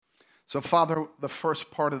So, Father, the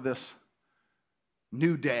first part of this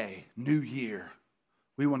new day, new year,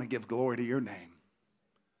 we want to give glory to your name.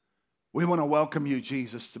 We want to welcome you,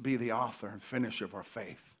 Jesus, to be the author and finisher of our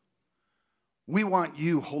faith. We want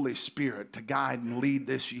you, Holy Spirit, to guide and lead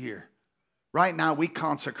this year. Right now, we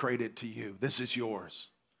consecrate it to you. This is yours.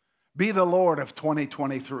 Be the Lord of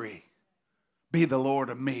 2023. Be the Lord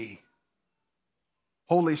of me.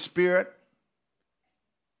 Holy Spirit,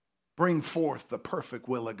 bring forth the perfect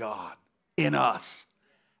will of God in us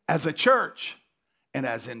as a church and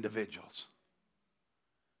as individuals.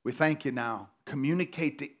 We thank you now.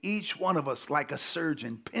 Communicate to each one of us like a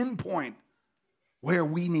surgeon. Pinpoint where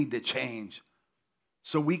we need to change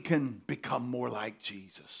so we can become more like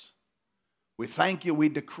Jesus. We thank you. We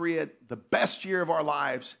decree it the best year of our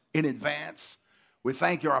lives in advance. We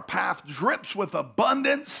thank you. Our path drips with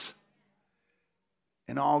abundance.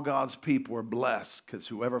 And all God's people are blessed because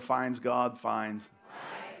whoever finds God finds.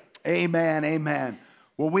 Right. Amen, amen.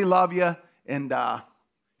 Well, we love you and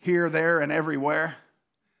here, there, and everywhere.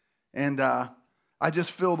 And I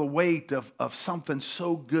just feel the weight of something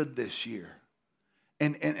so good this year.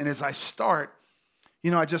 And as I start,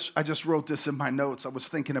 I just wrote this in my notes. I was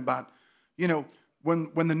thinking about,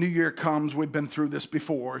 when the new year comes, we've been through this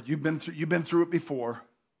before. You've been through it before.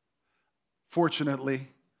 Fortunately,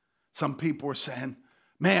 some people are saying,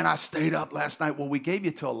 man, I stayed up last night. Well, we gave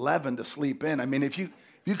you till 11 to sleep in. I mean, if you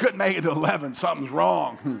couldn't make it to 11, something's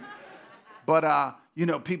wrong. But,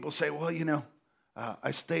 people say, well,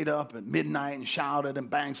 I stayed up at midnight and shouted and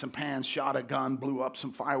banged some pans, shot a gun, blew up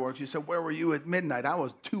some fireworks. You said, where were you at midnight? I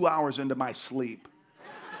was 2 hours into my sleep.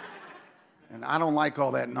 And I don't like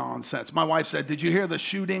all that nonsense. My wife said, did you hear the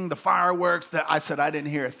shooting, the fireworks? I said, I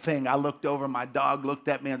didn't hear a thing. I looked over, my dog looked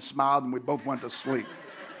at me and smiled, and we both went to sleep.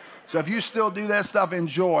 So if you still do that stuff,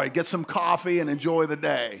 enjoy. Get some coffee and enjoy the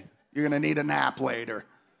day. You're going to need a nap later.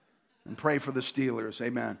 And pray for the Steelers.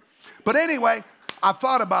 Amen. But anyway, I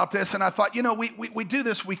thought about this, and I thought, we do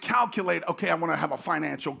this. We calculate, okay, I want to have a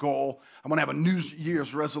financial goal. I want to have a New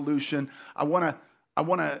Year's resolution. I want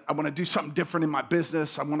to do something different in my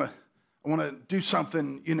business. I want to do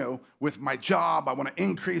something, with my job. I want to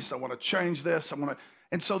increase. I want to change this.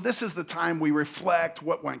 And so this is the time we reflect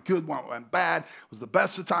what went good, what went bad. It was the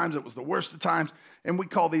best of times. It was the worst of times. And we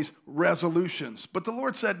call these resolutions. But the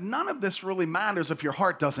Lord said, none of this really matters if your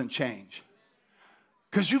heart doesn't change.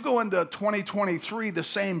 Because you go into 2023 the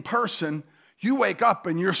same person, you wake up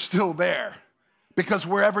and you're still there. Because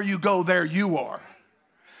wherever you go, there you are.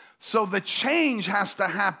 So the change has to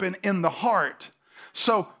happen in the heart.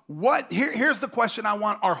 So here's the question I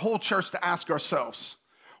want our whole church to ask ourselves.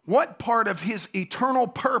 What part of his eternal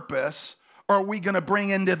purpose are we going to bring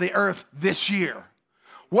into the earth this year?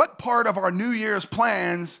 What part of our New Year's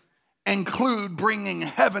plans include bringing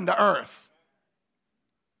heaven to earth?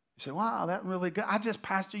 You say, wow, that really good.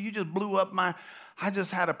 Pastor, you just blew up I just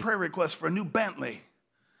had a prayer request for a new Bentley.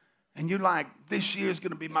 And you're like, this year is going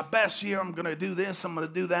to be my best year. I'm going to do this. I'm going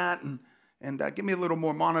to do that. And give me a little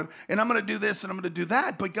more monitor. And I'm going to do this and I'm going to do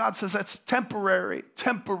that. But God says that's temporary.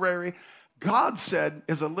 God said,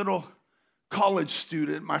 as a little college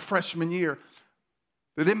student, my freshman year,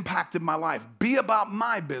 that impacted my life, be about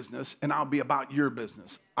my business and I'll be about your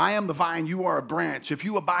business. I am the vine, you are a branch. If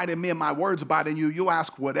you abide in me and my words abide in you, you'll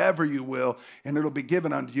ask whatever you will and it'll be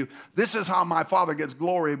given unto you. This is how my Father gets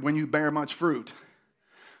glory when you bear much fruit.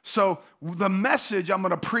 So the message I'm going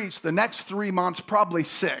to preach the next 3 months, probably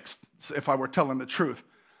 6, if I were telling the truth.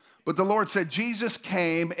 But the Lord said Jesus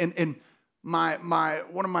came and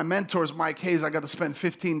one of my mentors, Mike Hayes, I got to spend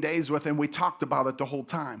 15 days with, and we talked about it the whole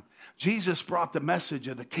time. Jesus brought the message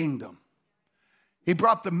of the kingdom. He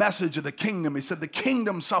brought the message of the kingdom. He said, the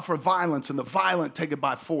kingdom suffer violence, and the violent take it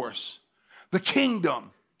by force. The kingdom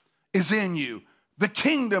is in you. The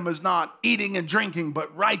kingdom is not eating and drinking,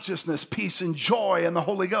 but righteousness, peace, and joy in the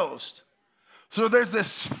Holy Ghost. So there's this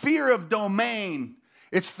sphere of domain.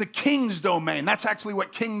 It's the king's domain. That's actually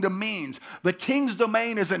what kingdom means. The king's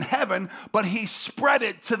domain is in heaven, but he spread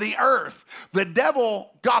it to the earth. The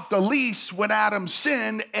devil got the lease when Adam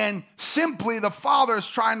sinned, and simply the Father's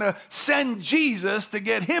trying to send Jesus to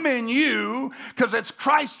get him in you, because it's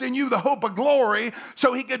Christ in you, the hope of glory,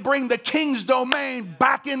 so he could bring the king's domain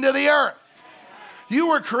back into the earth. You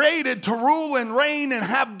were created to rule and reign and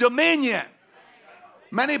have dominion.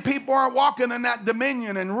 Many people aren't walking in that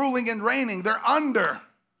dominion and ruling and reigning. They're under.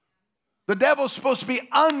 The devil's supposed to be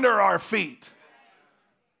under our feet.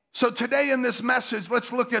 So today in this message,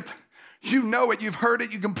 let's look at, you know it, you've heard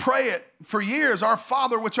it, you can pray it for years. Our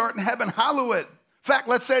Father which art in heaven, hallowed. In fact,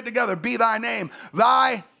 let's say it together. Be thy name.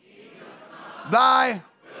 Thy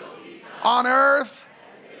on earth.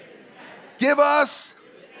 Give us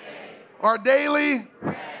our daily,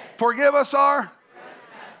 forgive us our,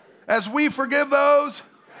 as we forgive those,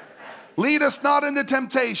 lead us not into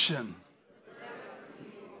temptation.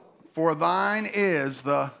 For thine is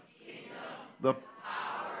the power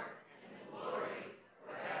and the glory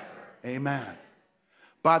forever. Amen.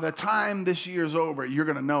 By the time this year's over, you're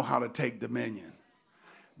going to know how to take dominion.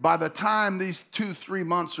 By the time these 2-3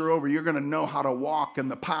 months are over, you're going to know how to walk in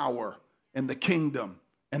the power and the kingdom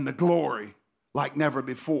and the glory like never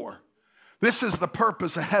before. This is the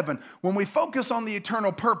purpose of heaven. When we focus on the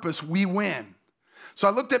eternal purpose, we win. So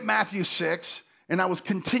I looked at Matthew 6, and I was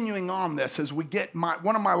continuing on this as we get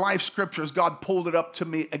one of my life scriptures. God pulled it up to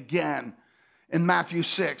me again in Matthew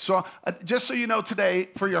 6. So just so you know today,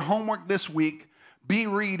 for your homework this week, be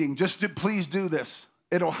reading. Please do this.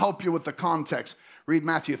 It'll help you with the context. Read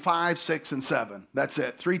Matthew 5, 6, and 7. That's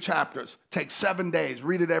it. 3 chapters. Takes 7 days.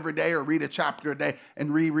 Read it every day or read a chapter a day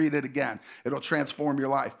and reread it again. It'll transform your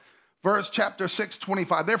life. Chapter 6,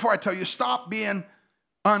 25. Therefore I tell you, stop being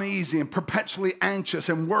uneasy and perpetually anxious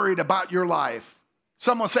and worried about your life.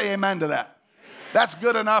 Someone say amen to that. Amen. That's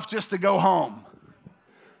good enough just to go home.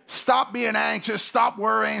 Stop being anxious. Stop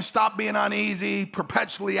worrying. Stop being uneasy,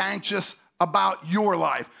 perpetually anxious about your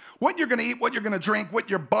life. What you're going to eat, what you're going to drink, what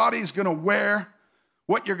your body's going to wear,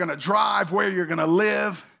 what you're going to drive, where you're going to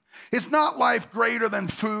live. Is not life greater than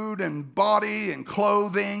food and body and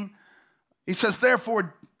clothing? He says,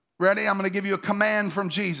 therefore, ready? I'm going to give you a command from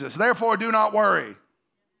Jesus. Therefore, do not worry.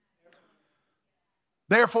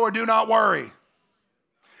 Therefore, do not worry.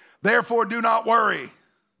 Therefore, do not worry.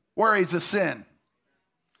 Worry is a sin.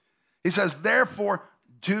 He says, therefore,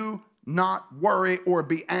 do not worry or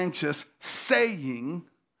be anxious, saying,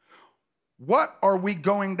 what are we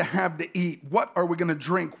going to have to eat? What are we going to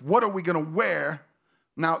drink? What are we going to wear?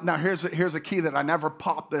 Now here's a key that I never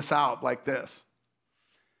pop this out like this.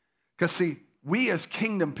 Because see, we as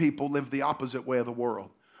kingdom people live the opposite way of the world.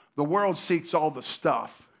 The world seeks all the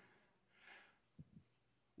stuff.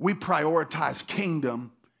 We prioritize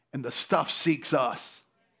kingdom and the stuff seeks us.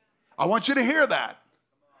 I want you to hear that.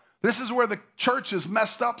 This is where the church has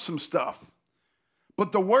messed up some stuff.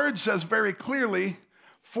 But the word says very clearly,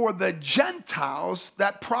 for the Gentiles,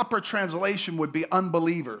 that proper translation would be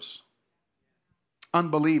unbelievers.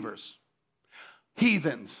 Unbelievers.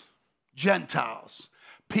 Heathens. Gentiles.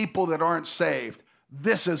 People that aren't saved.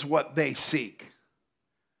 This is what they seek.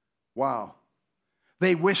 Wow.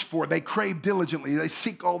 They wish for, they crave diligently, they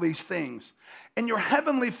seek all these things. And your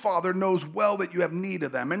heavenly Father knows well that you have need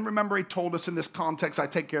of them. And remember, he told us in this context, I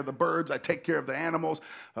take care of the birds, I take care of the animals,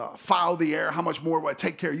 fowl of the air, how much more will I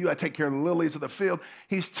take care of you? I take care of the lilies of the field.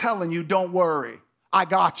 He's telling you, don't worry, I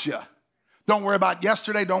got you. Don't worry about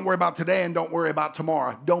yesterday, don't worry about today, and don't worry about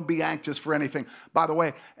tomorrow. Don't be anxious for anything. By the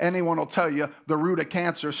way, anyone will tell you the root of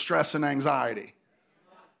cancer is stress and anxiety.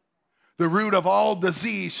 The root of all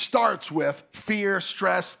disease starts with fear,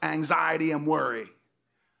 stress, anxiety, and worry.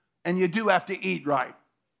 And you do have to eat right.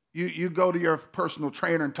 You go to your personal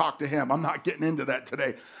trainer and talk to him. I'm not getting into that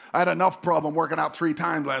today. I had enough problem working out 3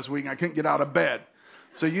 times last week. I couldn't get out of bed.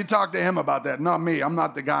 So you talk to him about that, not me. I'm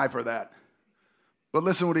not the guy for that. But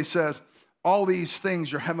listen what he says. All these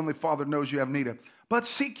things your heavenly Father knows you have need of. But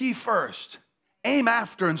seek ye first. Aim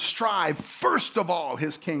after and strive first of all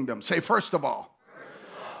his kingdom. Say first of all.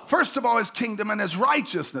 First of all, his kingdom and his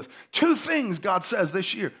righteousness. 2 things God says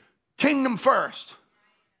this year. Kingdom first.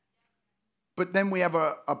 But then we have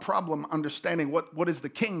a problem understanding what is the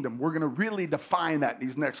kingdom. We're going to really define that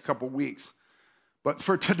these next couple weeks. But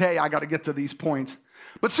for today, I got to get to these points.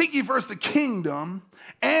 But seek ye first the kingdom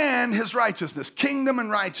and his righteousness. Kingdom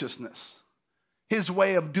and righteousness. His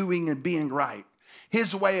way of doing and being right.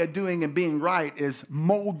 His way of doing and being right is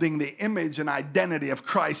molding the image and identity of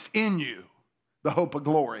Christ in you. The hope of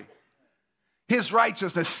glory. His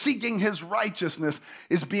righteousness, seeking his righteousness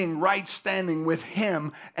is being right standing with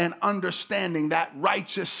him and understanding that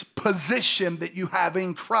righteous position that you have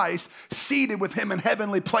in Christ, seated with him in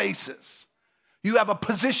heavenly places. You have a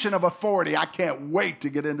position of authority. I can't wait to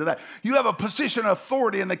get into that. You have a position of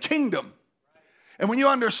authority in the kingdom. And when you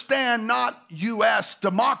understand not U.S.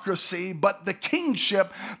 democracy, but the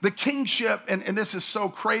kingship, and this is so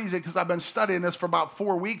crazy because I've been studying this for about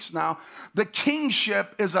 4 weeks now. The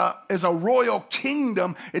kingship is a royal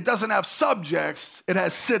kingdom. It doesn't have subjects, it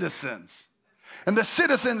has citizens. And the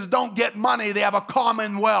citizens don't get money, they have a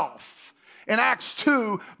commonwealth. In Acts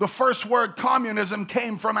 2, the first word communism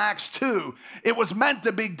came from Acts 2. It was meant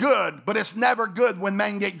to be good, but it's never good when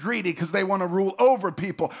men get greedy because they want to rule over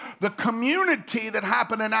people. The community that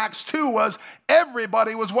happened in Acts 2 was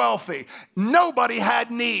everybody was wealthy. Nobody had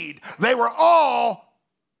need. They were all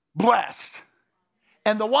blessed.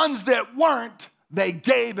 And the ones that weren't, They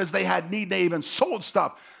gave as they had need. They even sold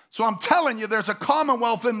stuff. So I'm telling you, there's a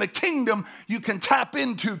commonwealth in the kingdom you can tap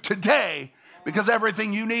into today because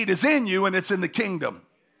everything you need is in you and it's in the kingdom.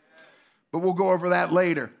 But we'll go over that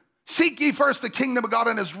later. Seek ye first the kingdom of God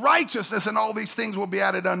and his righteousness, and all these things will be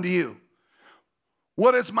added unto you.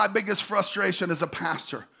 What is my biggest frustration as a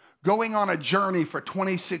pastor? Going on a journey for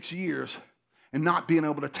 26 years and not being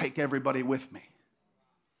able to take everybody with me.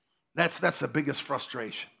 That's the biggest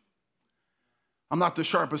frustration. I'm not the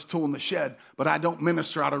sharpest tool in the shed, but I don't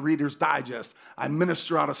minister out of Reader's Digest. I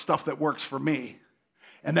minister out of stuff that works for me.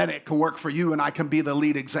 And then it can work for you, and I can be the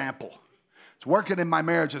lead example. It's working in my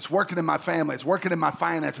marriage. It's working in my family. It's working in my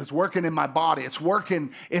finances. It's working in my body. It's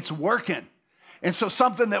working. It's working. And so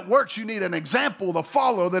something that works, you need an example to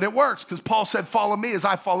follow that it works, because Paul said, follow me as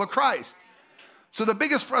I follow Christ. So the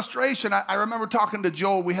biggest frustration, I remember talking to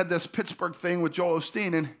Joel. We had this Pittsburgh thing with Joel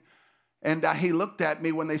Osteen, and he looked at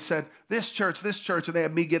me when they said, this church, and they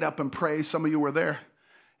had me get up and pray. Some of you were there.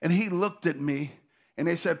 And he looked at me, and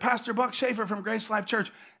they said, Pastor Buck Schaefer from Grace Life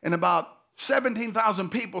Church. And about 17,000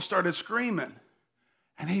 people started screaming.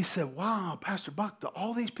 And he said, wow, Pastor Buck, do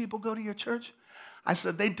all these people go to your church? I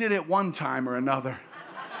said, they did it one time or another.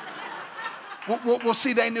 We'll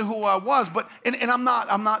see, they knew who I was. But and I'm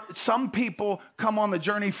not, some people come on the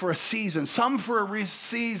journey for a season. Some for a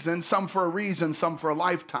season, some for a reason, some for a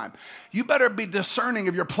lifetime. You better be discerning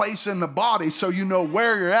of your place in the body so you know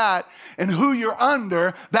where you're at and who you're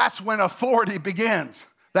under. That's when authority begins.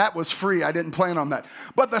 That was free. I didn't plan on that.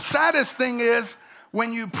 But the saddest thing is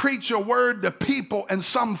when you preach a word to people and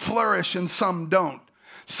some flourish and some don't.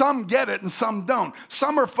 Some get it and some don't.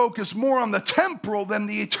 Some are focused more on the temporal than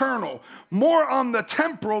the eternal. More on the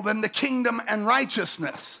temporal than the kingdom and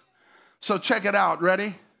righteousness. So check it out.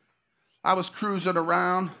 Ready? I was cruising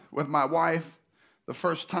around with my wife the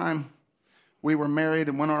first time we were married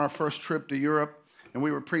and went on our first trip to Europe. And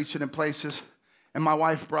we were preaching in places. And my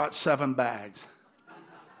wife brought 7 bags.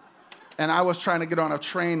 And I was trying to get on a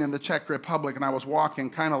train in the Czech Republic. And I was walking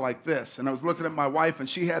kind of like this. And I was looking at my wife. And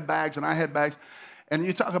she had bags and I had bags. And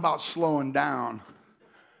you talk about slowing down.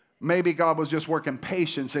 Maybe God was just working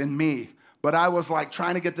patience in me. But I was like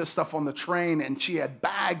trying to get this stuff on the train, and she had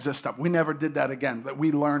bags of stuff. We never did that again. But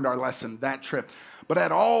we learned our lesson that trip. But I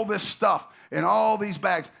had all this stuff and all these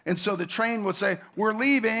bags. And so the train would say, we're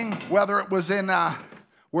leaving, whether it was in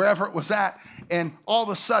wherever it was at. And all of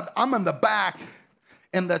a sudden, I'm in the back,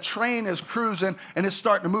 and the train is cruising, and it's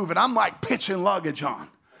starting to move. And I'm like pitching luggage on.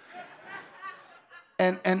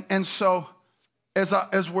 And so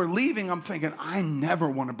as we're leaving, I'm thinking, I never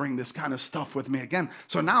want to bring this kind of stuff with me again.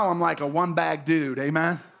 So now I'm like a 1-bag dude,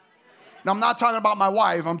 amen? Now, I'm not talking about my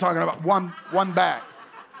wife. I'm talking about one bag.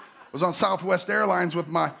 I was on Southwest Airlines with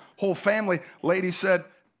my whole family. Lady said,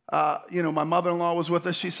 my mother-in-law was with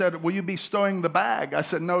us. She said, will you be stowing the bag? I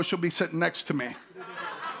said, no, she'll be sitting next to me.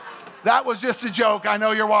 That was just a joke. I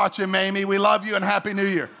know you're watching, Mamie. We love you and Happy New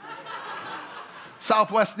Year.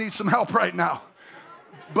 Southwest needs some help right now.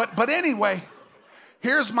 But anyway,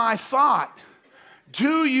 here's my thought.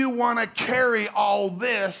 Do you want to carry all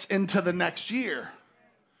this into the next year?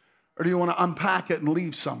 Or do you want to unpack it and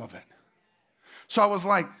leave some of it? So I was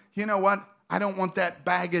like, you know what? I don't want that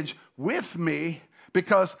baggage with me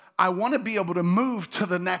because I want to be able to move to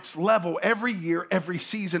the next level every year, every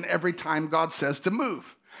season, every time God says to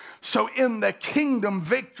move. So in the kingdom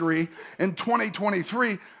victory in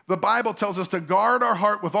 2023, the Bible tells us to guard our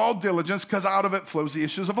heart with all diligence because out of it flows the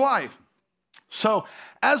issues of life. So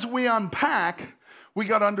as we unpack, we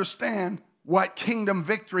got to understand what kingdom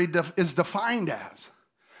victory is defined as.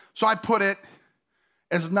 So I put it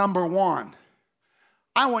as number 1.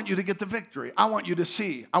 I want you to get the victory. I want you to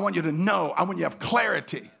see. I want you to know. I want you to have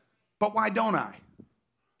clarity. But why don't I?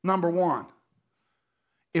 Number 1,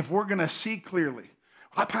 if we're going to see clearly.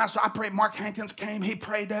 Pastor, I prayed. Mark Hankins came. He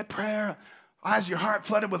prayed that prayer. As your heart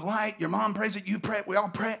flooded with light. Your mom prays it. You pray it. We all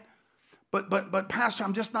pray it. But Pastor,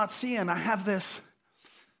 I'm just not seeing. I have this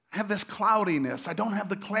cloudiness. I don't have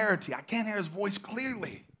the clarity. I can't hear his voice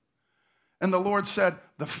clearly. And the Lord said,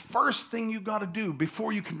 the first thing you got to do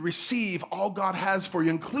before you can receive all God has for you,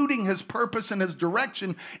 including his purpose and his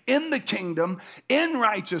direction in the kingdom, in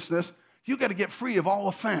righteousness, you got to get free of all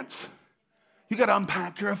offense. You got to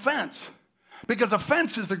unpack your offense. Because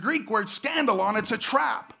offense is the Greek word scandalon. It's a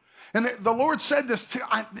trap. And the Lord said this to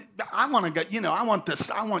I want to get, I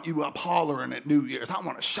want you up hollering at New Year's. I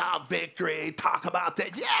want to shout victory, talk about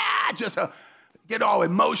that. Yeah, just get all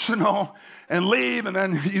emotional and leave, and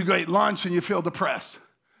then you go eat lunch and you feel depressed.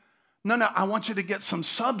 No, I want you to get some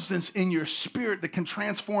substance in your spirit that can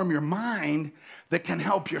transform your mind, that can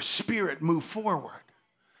help your spirit move forward.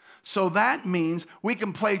 So that means we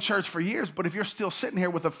can play church for years, but if you're still sitting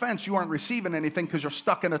here with offense, you aren't receiving anything because you're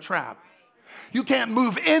stuck in a trap. You can't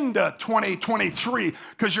move into 2023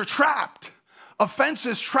 because you're trapped.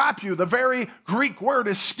 Offenses trap you. The very Greek word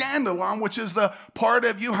is scandalon, which is the part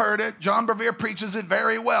of, you heard it, John Bevere preaches it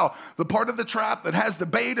very well, the part of the trap that has the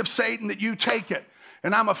bait of Satan that you take it.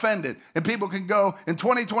 And I'm offended. And people can go, in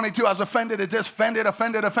 2022, I was offended at this,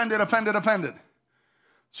 offended.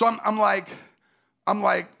 So I'm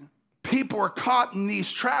like, people are caught in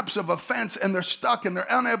these traps of offense and they're stuck and they're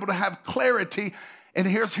unable to have clarity. And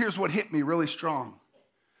here's what hit me really strong.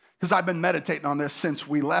 Because I've been meditating on this since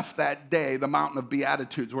we left that day, the Mountain of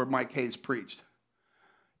Beatitudes where Mike Hayes preached.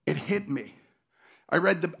 It hit me.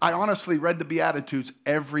 I honestly read the Beatitudes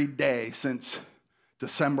every day since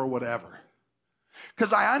December, whatever.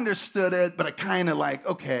 Because I understood it, but I kind of like,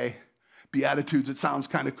 okay, Beatitudes, it sounds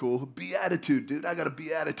kind of cool. Beatitude, dude, I got a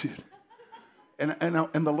beatitude. And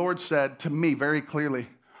the Lord said to me very clearly,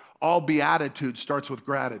 all beatitude starts with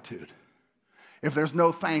gratitude. If there's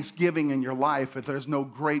no thanksgiving in your life, if there's no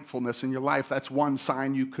gratefulness in your life, that's one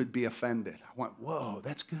sign you could be offended. I went, whoa,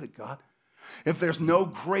 that's good, God. If there's no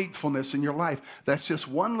gratefulness in your life, that's just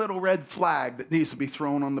one little red flag that needs to be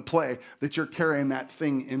thrown on the play that you're carrying that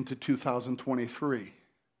thing into 2023.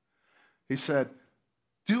 He said,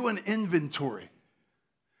 do an inventory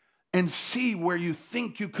and see where you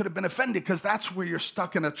think you could have been offended, because that's where you're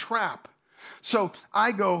stuck in a trap. So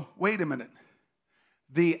I go, wait a minute.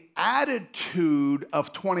 The attitude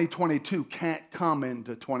of 2022 can't come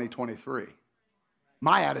into 2023.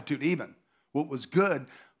 My attitude even. What was good,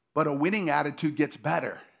 but a winning attitude gets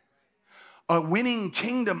better. A winning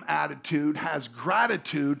kingdom attitude has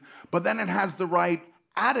gratitude, but then it has the right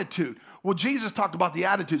attitude. Well, Jesus talked about the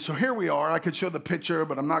attitude, so here we are. I could show the picture,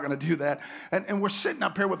 but I'm not going to do that. And we're sitting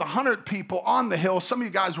up here with 100 people on the hill. Some of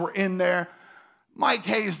you guys were in there. Mike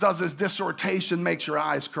Hayes does his dissertation, makes your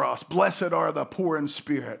eyes cross. Blessed are the poor in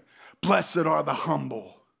spirit. Blessed are the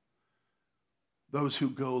humble. Those who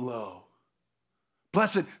go low.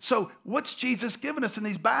 Blessed. So what's Jesus given us in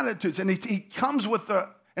these beatitudes? And he comes with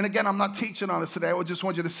and again, I'm not teaching on this today. I just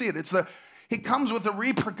want you to see it. He comes with the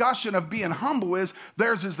repercussion of being humble is,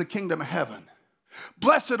 theirs is the kingdom of heaven.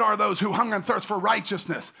 Blessed are those who hunger and thirst for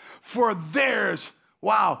righteousness, for theirs,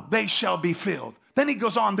 they shall be filled. Then he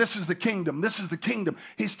goes on, this is the kingdom, this is the kingdom.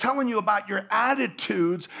 He's telling you about your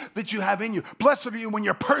attitudes that you have in you. Blessed are you when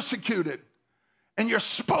you're persecuted and you're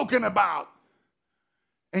spoken about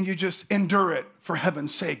and you just endure it for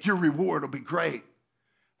heaven's sake. Your reward will be great.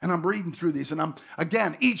 And I'm reading through these and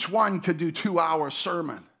again, each one could do 2-hour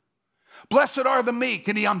sermon. Blessed are the meek,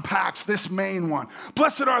 and he unpacks this main one.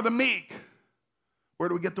 Blessed are the meek. Where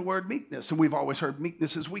do we get the word meekness? And we've always heard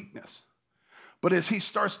meekness is weakness. But as he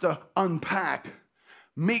starts to unpack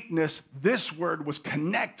meekness, this word was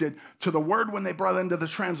connected to the word when they brought it into the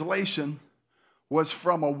translation was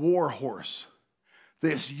from a war horse.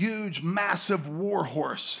 This huge, massive war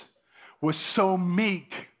horse was so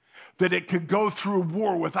meek that it could go through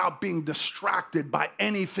war without being distracted by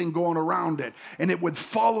anything going around it. And it would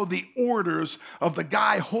follow the orders of the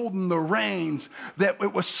guy holding the reins, that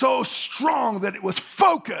it was so strong that it was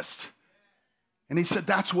focused. And he said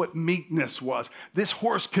that's what meekness was. This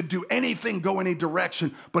horse could do anything, go any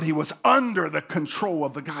direction, but he was under the control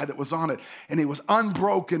of the guy that was on it. And he was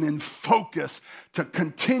unbroken in focus to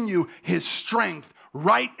continue his strength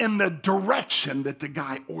right in the direction that the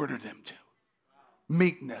guy ordered him to.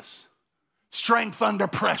 Meekness. Strength under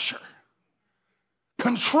pressure.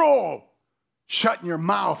 Control. Shutting your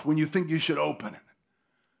mouth when you think you should open it.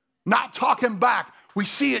 Not talking back. We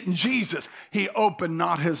see it in Jesus. He opened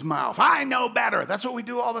not his mouth. I know better. That's what we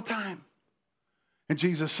do all the time. And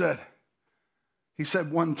Jesus said, he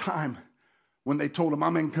said one time when they told him,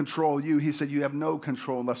 I'm in control of you, he said, you have no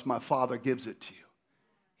control unless my Father gives it to you.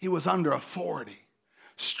 He was under authority,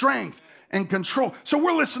 strength, and control. So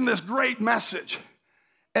we're listening to this great message.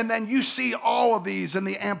 And then you see all of these in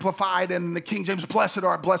the Amplified and the King James, blessed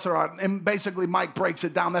are. And basically Mike breaks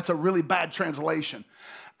it down. That's a really bad translation.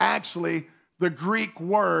 Actually, the Greek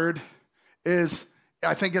word is,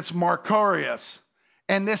 I think it's Makarios.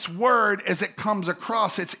 And this word, as it comes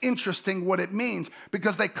across, it's interesting what it means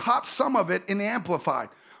because they caught some of it in the Amplified.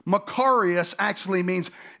 Makarios actually means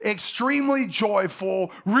extremely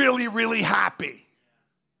joyful, really, really happy.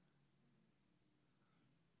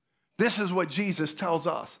 This is what Jesus tells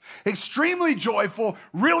us. Extremely joyful,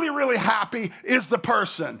 really, really happy is the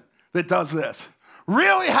person that does this.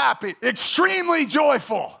 Really happy, extremely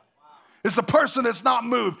joyful is the person that's not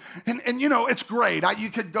moved. And you know, it's great. You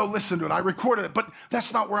could go listen to it. I recorded it, but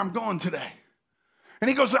that's not where I'm going today. And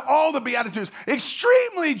he goes to all the Beatitudes,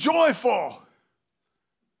 extremely joyful.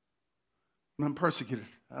 When I'm persecuted,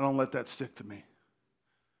 I don't let that stick to me.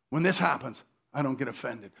 When this happens, I don't get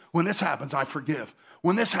offended. When this happens, I forgive.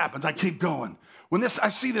 When this happens, I keep going. When I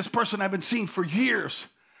see this person I've been seeing for years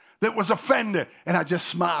that was offended, and I just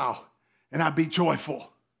smile and I be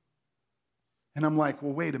joyful. And I'm like,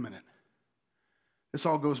 well, wait a minute. This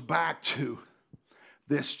all goes back to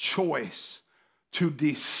this choice to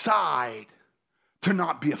decide to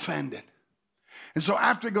not be offended. And so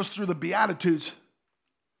after he goes through the Beatitudes,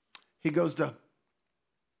 he calls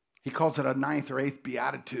it a 9th or 8th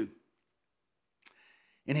Beatitude.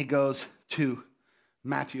 And he goes to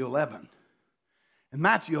Matthew 11. In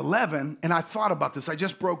Matthew 11, and I thought about this. I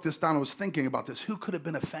just broke this down. I was thinking about this. Who could have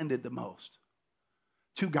been offended the most?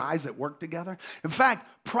 2 guys that work together? In fact,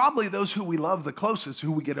 probably those who we love the closest,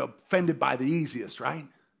 who we get offended by the easiest, right?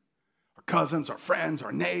 Our cousins, our friends,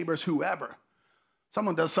 our neighbors, whoever.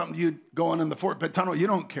 Someone does something to you going in the Fort Pitt Tunnel, you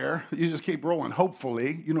don't care. You just keep rolling,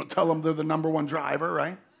 hopefully. You don't tell them they're the number 1 driver,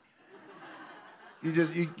 right?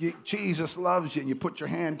 Jesus loves you, and you put your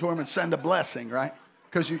hand to him and send a blessing, right?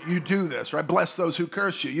 Because you do this, right? Bless those who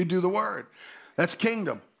curse you. You do the word. That's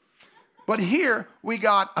kingdom. But here we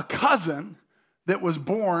got a cousin that was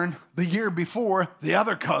born the year before the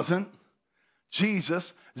other cousin,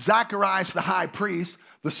 Jesus, Zacharias the high priest,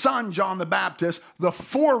 the son John the Baptist, the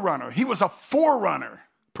forerunner. He was a forerunner,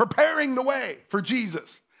 preparing the way for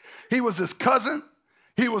Jesus. He was his cousin.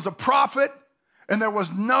 He was a prophet, and there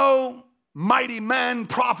was no mighty men,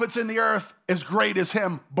 prophets in the earth as great as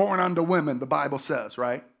him, born unto women, the Bible says,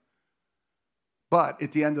 right? But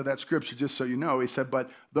at the end of that scripture, just so you know, he said, but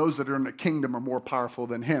those that are in the kingdom are more powerful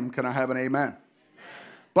than him. Can I have an amen?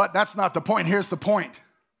 But that's not the point. Here's the point.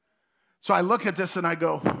 So I look at this and I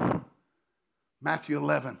go, Matthew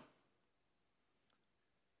 11.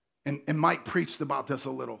 And Mike preached about this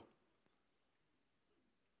a little.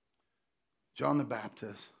 John the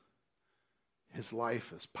Baptist, his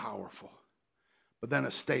life is powerful. But then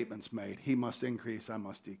a statement's made. He must increase, I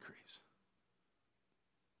must decrease.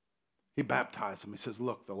 He baptized him. He says,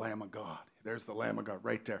 look, the Lamb of God. There's the Lamb of God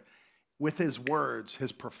right there. With his words,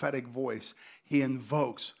 his prophetic voice, he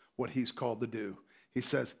invokes what he's called to do. He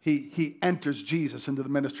says, he enters Jesus into the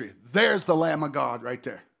ministry. There's the Lamb of God right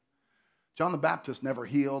there. John the Baptist never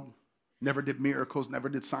healed, never did miracles, never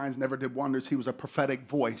did signs, never did wonders. He was a prophetic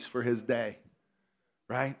voice for his day,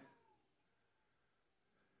 right?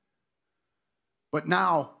 But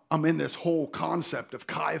now I'm in this whole concept of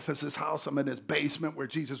Caiaphas' house. I'm in his basement where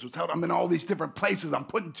Jesus was held. I'm in all these different places. I'm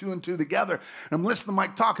putting 2 and 2 together. And I'm listening to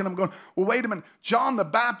Mike talking. I'm going, well, wait a minute. John the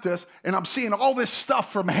Baptist, and I'm seeing all this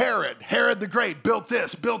stuff from Herod. Herod the Great built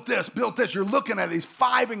this, built this, built this. You're looking at these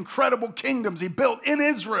 5 incredible kingdoms he built in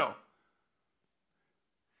Israel.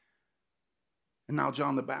 And now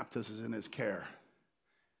John the Baptist is in his care.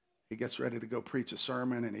 He gets ready to go preach a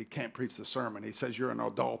sermon, and he can't preach the sermon. He says, you're an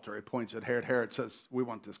adulterer. He points at Herod. Herod says, we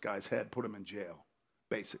want this guy's head. Put him in jail,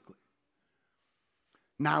 basically.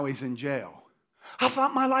 Now he's in jail. I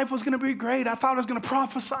thought my life was going to be great. I thought I was going to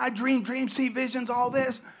prophesy, dream, see visions, all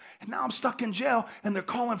this. And now I'm stuck in jail, and they're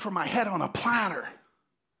calling for my head on a platter.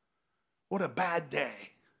 What a bad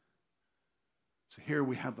day. So here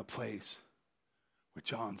we have the place where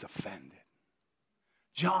John's offended.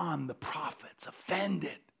 John the prophet's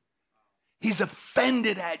offended. He's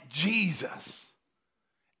offended at Jesus.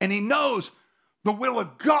 And he knows the will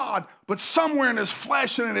of God, but somewhere in his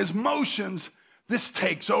flesh and in his motions, this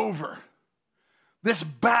takes over. This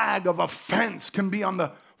bag of offense can be on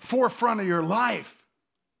the forefront of your life.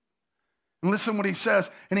 And listen what he says.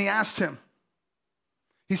 And he asks him.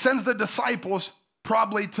 He sends the disciples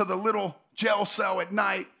probably to the little jail cell at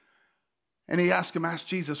night. And he asks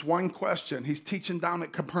Jesus one question. He's teaching down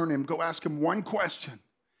at Capernaum. Go ask him one question.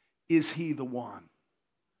 Is he the one?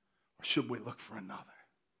 Or should we look for another?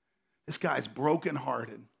 This guy's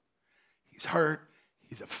brokenhearted. He's hurt.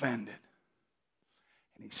 He's offended.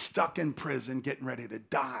 And he's stuck in prison getting ready to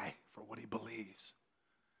die for what he believes.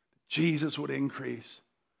 Jesus would increase.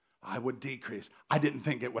 I would decrease. I didn't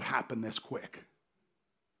think it would happen this quick.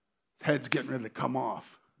 His head's getting ready to come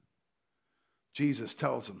off. Jesus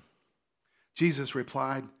tells him. Jesus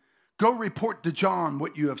replied, go report to John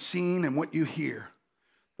what you have seen and what you hear.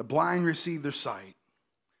 The blind receive their sight.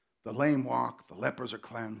 The lame walk. The lepers are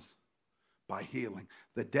cleansed by healing.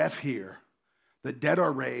 The deaf hear. The dead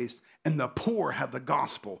are raised. And the poor have the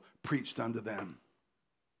gospel preached unto them.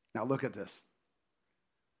 Now look at this.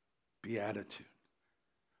 Beatitude.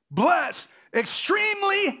 Blessed,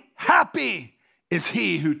 extremely happy is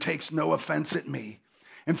he who takes no offense at me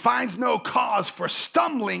and finds no cause for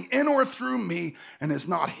stumbling in or through me and is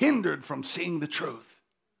not hindered from seeing the truth.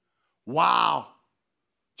 Wow.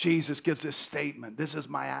 Jesus gives this statement. This is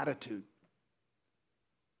my attitude.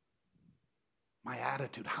 my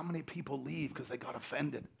attitude. How many people leave because they got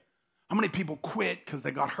offended? How many people quit because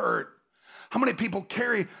they got hurt? How many people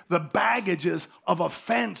carry the baggages of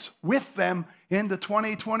offense with them into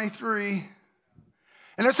 2023?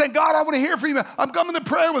 And they're saying, God, I want to hear from you. I'm coming to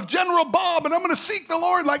prayer with General Bob, and I'm going to seek the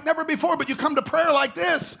Lord like never before. But you come to prayer like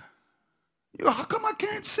this. You go, how come I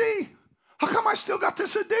can't see? How come I still got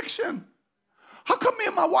this addiction? How come me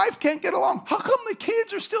and my wife can't get along? How come the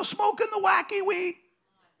kids are still smoking the wacky weed?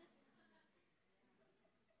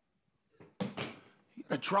 You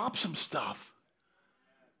got to drop some stuff.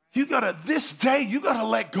 You got to, this day, you got to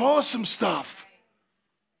let go of some stuff.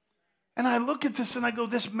 And I look at this and I go,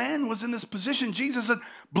 this man was in this position. Jesus said,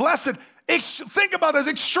 blessed, think about this,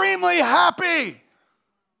 extremely happy,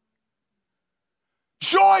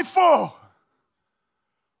 joyful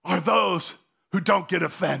are those who don't get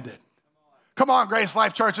offended. Come on, Grace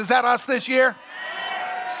Life Church, is that us this year?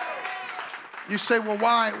 You say, well,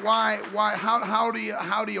 why, how do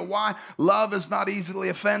you, why? Love is not easily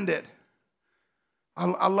offended.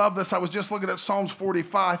 I love this. I was just looking at Psalms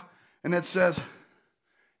 45, and it says,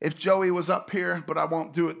 if Joey was up here, but I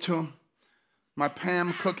won't do it to him, my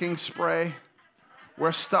Pam cooking spray,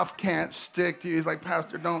 where stuff can't stick to you. He's like,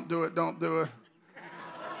 Pastor, don't do it, don't do it.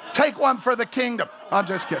 Take one for the kingdom. I'm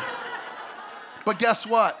just kidding. But guess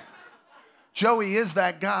what? Joey is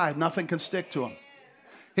that guy. Nothing can stick to him.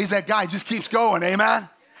 He's that guy. He just keeps going. Amen?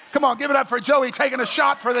 Come on, give it up for Joey taking a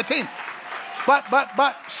shot for the team.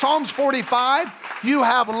 But Psalms 45, you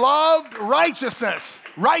have loved righteousness.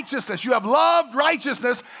 Righteousness. You have loved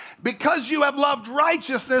righteousness. Because you have loved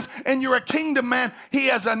righteousness and you're a kingdom man, he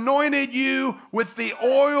has anointed you with the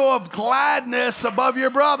oil of gladness above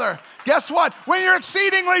your brother. Guess what? When you're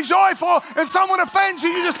exceedingly joyful and someone offends you,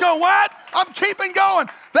 you just go, what? I'm keeping going.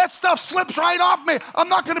 That stuff slips right off me. I'm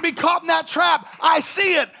not going to be caught in that trap. I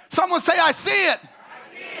see it. Someone say, I see it.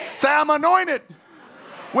 Say, I'm anointed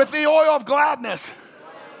with the oil of gladness.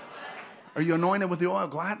 Are you anointed with the oil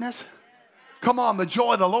of gladness? Come on, the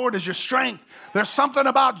joy of the Lord is your strength. There's something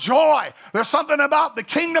about joy. There's something about the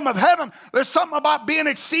kingdom of heaven. There's something about being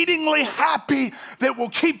exceedingly happy that will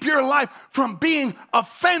keep your life from being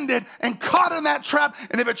offended and caught in that trap.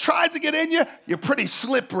 And if it tries to get in you, you're pretty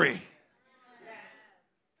slippery.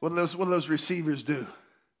 What do those receivers do?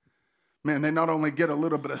 Man, they not only get a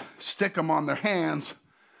little bit of stick 'em on their hands,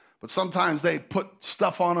 but sometimes they put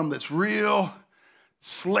stuff on them that's real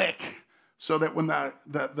slick so that when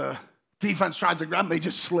the defense tries to grab them, they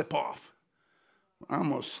just slip off. I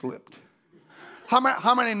almost slipped.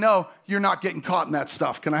 How many know you're not getting caught in that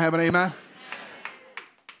stuff? Can I have an amen?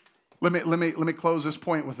 Let me close this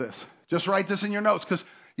point with this. Just write this in your notes because,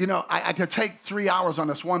 I could take 3 hours on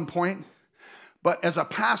this one point, but as a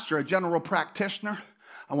pastor, a general practitioner,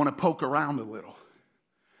 I want to poke around a little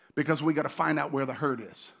because we got to find out where the hurt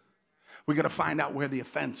is. We got to find out where the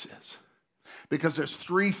offense is. Because there's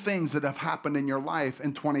 3 things that have happened in your life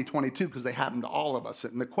in 2022 because they happened to all of us.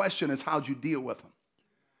 And the question is, how'd you deal with them?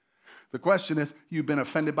 The question is, you've been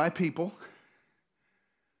offended by people.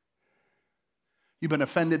 You've been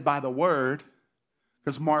offended by the word.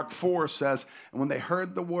 Because Mark 4 says, and when they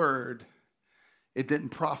heard the word, it didn't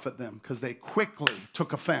profit them because they quickly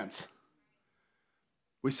took offense.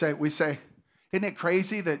 We say, isn't it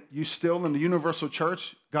crazy that you still in the universal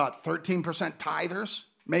church got 13% tithers?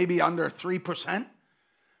 Maybe under 3%.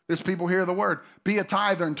 There's people hear the word. Be a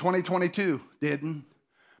tither in 2022. Didn't.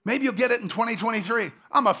 Maybe you'll get it in 2023.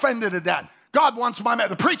 I'm offended at that. God wants my money.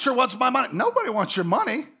 The preacher wants my money. Nobody wants your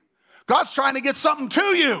money. God's trying to get something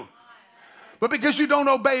to you. But because you don't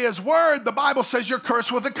obey his word, the Bible says you're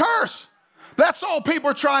cursed with a curse. That's all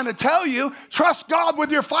people are trying to tell you. Trust God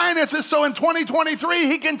with your finances so in 2023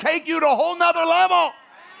 he can take you to a whole nother level.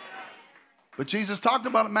 But Jesus talked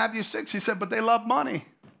about it in Matthew 6. He said, but they love money.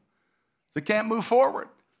 They can't move forward.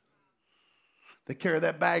 They carry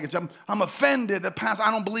that baggage. I'm offended.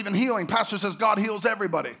 I don't believe in healing. Pastor says God heals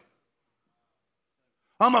everybody.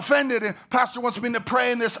 I'm offended and pastor wants me to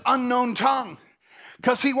pray in this unknown tongue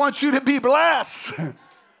because he wants you to be blessed.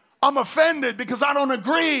 I'm offended because I don't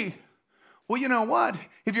agree. Well, you know what?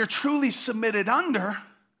 If you're truly submitted under,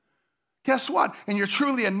 guess what? And you're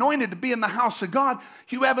truly anointed to be in the house of God,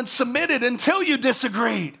 you haven't submitted until you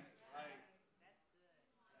disagreed.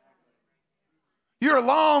 You're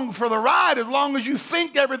along for the ride as long as you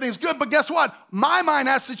think everything's good. But guess what? My mind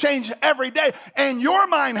has to change every day, and your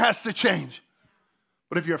mind has to change.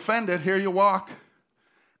 But if you're offended, here you walk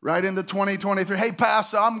right into 2023. Hey,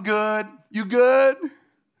 Pastor, I'm good. You good?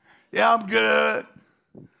 Yeah, I'm good.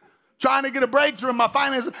 Trying to get a breakthrough in my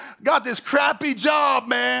finances. Got this crappy job,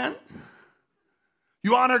 man.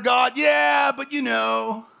 You honor God? Yeah, but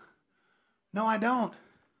No, I don't.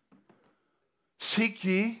 Seek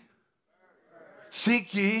ye.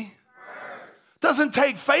 Seek ye. Doesn't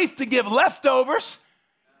take faith to give leftovers.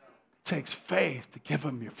 It takes faith to give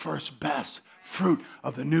them your first best fruit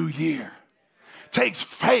of the new year. It takes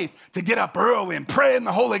faith to get up early and pray in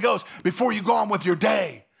the Holy Ghost before you go on with your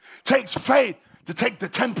day. It takes faith to take the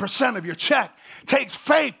 10% of your check. It takes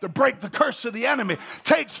faith to break the curse of the enemy. It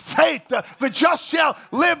takes faith. The just shall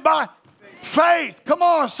live by faith. Come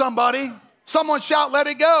on, somebody. Someone shout, let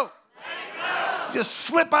it go. Just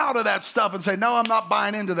slip out of that stuff and say, no, I'm not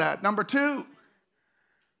buying into that. Number two,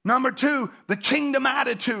 the kingdom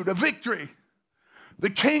attitude of victory. The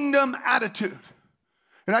kingdom attitude.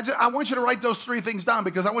 And I want you to write those three things down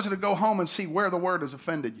because I want you to go home and see where the word has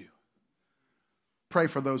offended you. Pray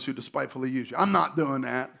for those who despitefully use you. I'm not doing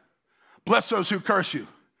that. Bless those who curse you.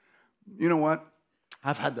 You know what?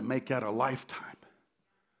 I've had to make that a lifetime.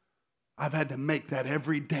 I've had to make that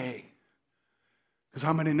every day. Because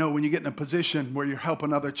how many know when you get in a position where you're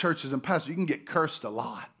helping other churches and pastors, you can get cursed a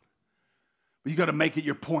lot. But you got to make it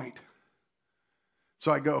your point. So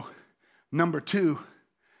I go, number two,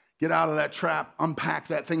 get out of that trap, unpack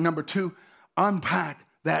that thing. Number two, unpack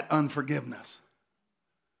that unforgiveness.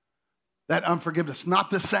 That unforgiveness,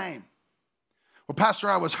 not the same. Well, Pastor,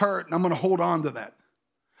 I was hurt, and I'm going to hold on to that.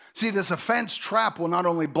 See, this offense trap will not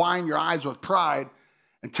only blind your eyes with pride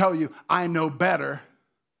and tell you, I know better,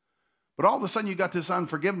 but all of a sudden you got this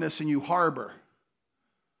unforgiveness and you harbor.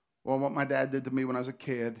 Well, what my dad did to me when I was a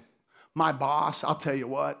kid, my boss, I'll tell you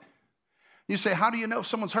what. You say, how do you know if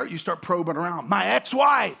someone's hurt? You start probing around. My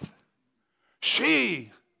ex-wife, you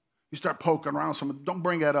start poking around someone. Don't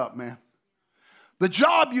bring that up, man. The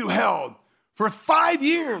job you held for 5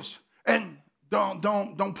 years, and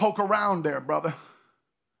don't poke around there, brother.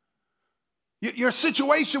 Your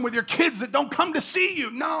situation with your kids that don't come to see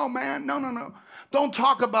you. No, man, no. Don't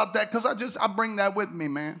talk about that because I bring that with me,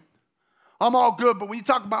 man. I'm all good, but when you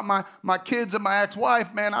talk about my kids and my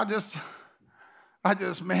ex-wife, man, I just,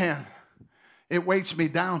 man, it weights me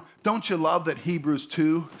down. Don't you love that Hebrews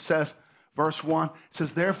 2 says, verse 1, it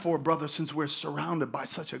says, therefore, brothers, since we're surrounded by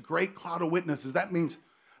such a great cloud of witnesses, that means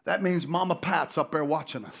Mama Pat's up there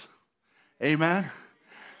watching us. Amen?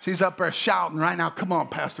 She's up there shouting right now, come on,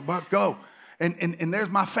 Pastor Buck, go. And there's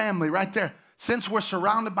my family right there. Since we're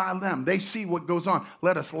surrounded by them, they see what goes on.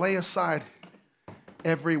 Let us lay aside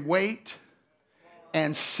every weight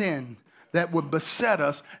and sin that would beset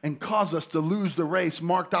us and cause us to lose the race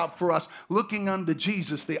marked out for us, looking unto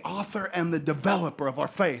Jesus, the author and the developer of our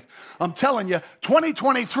faith. I'm telling you,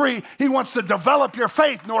 2023, he wants to develop your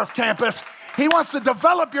faith, North Campus. He wants to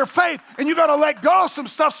develop your faith, and you got to let go of some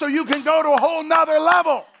stuff so you can go to a whole nother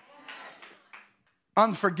level.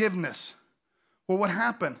 Unforgiveness. Well, what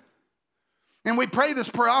happened? And we pray this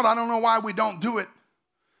prayer out. I don't know why we don't do it,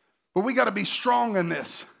 but we got to be strong in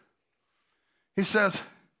this. He says,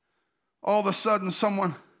 all of a sudden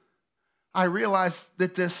I realized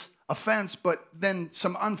that this offense, but then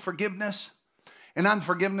some unforgiveness, and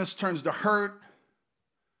unforgiveness turns to hurt,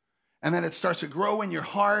 and then it starts to grow in your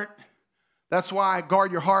heart. That's why I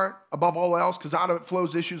guard your heart above all else, because out of it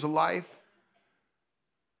flows issues of life.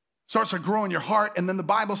 Starts to grow in your heart, and then the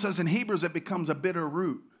Bible says in Hebrews it becomes a bitter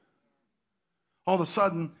root. All of a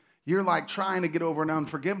sudden, you're like trying to get over an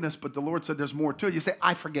unforgiveness, but the Lord said there's more to it. You say,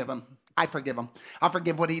 I forgive him. I forgive him. I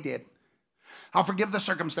forgive what he did. I'll forgive the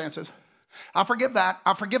circumstances. I'll forgive that.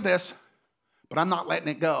 I'll forgive this, but I'm not letting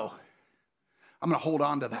it go. I'm going to hold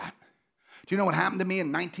on to that. Do you know what happened to me in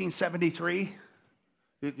 1973?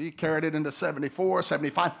 You carried it into 74,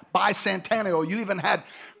 75. Bicentennial, you even had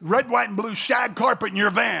red, white, and blue shag carpet in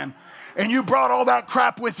your van, and you brought all that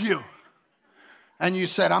crap with you. And you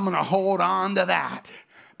said, I'm going to hold on to that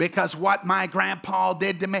because what my grandpa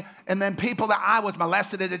did to me. And then people that I was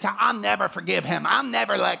molested at the time, I'll never forgive him. I'll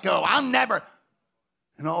never let go. I'll never.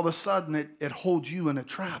 And all of a sudden, it holds you in a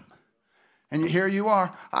trap. And here you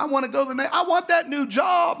are. I want to go to the next. I want that new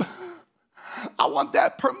job. I want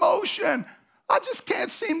that promotion. I just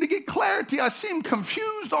can't seem to get clarity. I seem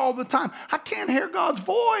confused all the time. I can't hear God's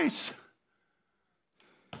voice.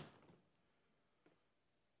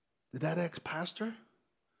 Did that ex-pastor,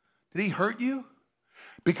 did he hurt you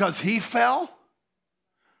because he fell?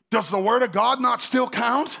 Does the word of God not still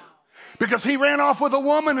count? Because he ran off with a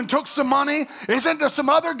woman and took some money? Isn't there some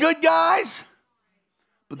other good guys?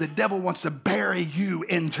 But the devil wants to bury you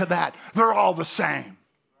into that. They're all the same.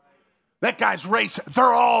 That guy's race,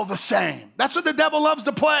 they're all the same. That's what the devil loves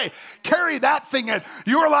to play. Carry that thing in.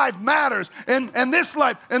 Your life matters, and this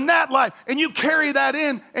life, and that life. And you carry that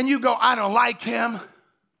in, and you go, I don't like him.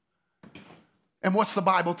 And what's the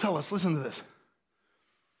Bible tell us? Listen to this.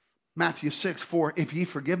 Matthew 6:4, if ye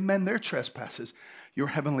forgive men their trespasses, your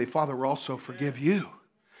heavenly Father will also forgive you.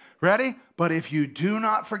 Ready? But if you do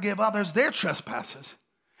not forgive others their trespasses,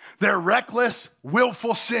 their reckless,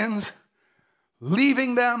 willful sins,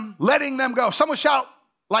 leaving them, letting them go. Someone shout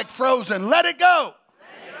like Frozen, let it go.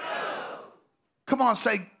 Let it go. Come on,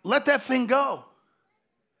 say, let that thing go.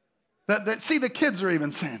 See, the kids are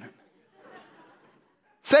even saying it.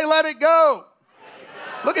 Say, let it go. Let it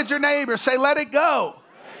go. Look at your neighbor, say, let it go.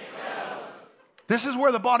 Let it go. This is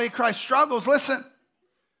where the body of Christ struggles. Listen.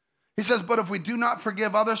 He says, but if we do not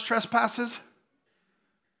forgive others' trespasses,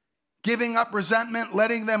 giving up resentment,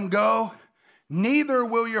 letting them go, neither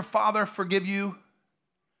will your Father forgive you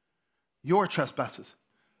your trespasses.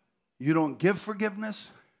 You don't give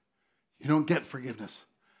forgiveness, you don't get forgiveness.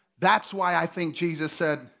 That's why I think Jesus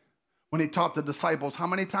said when he taught the disciples, how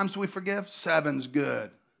many times do we forgive? 7's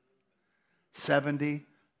good. 70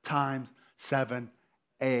 times 7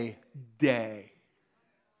 a day.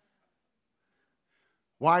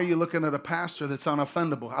 Why are you looking at a pastor that's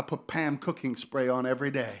unoffendable? I put Pam cooking spray on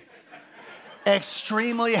every day.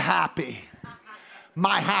 Extremely happy.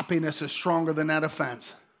 My happiness is stronger than that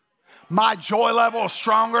offense. My joy level is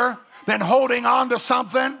stronger than holding on to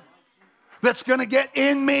something that's going to get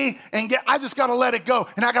in me and I just got to let it go.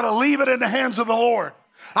 And I got to leave it in the hands of the Lord.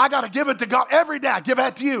 I got to give it to God. Every day I give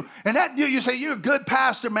that to you. And that you say, you're a good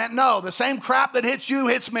pastor, man. No, the same crap that hits you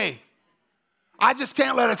hits me. I just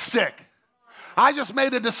can't let it stick. I just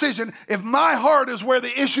made a decision. If my heart is where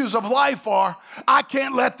the issues of life are, I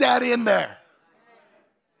can't let that in there.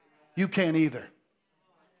 You can't either.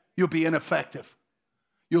 You'll be ineffective.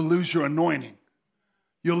 You'll lose your anointing.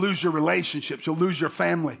 You'll lose your relationships. You'll lose your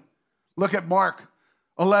family. Look at Mark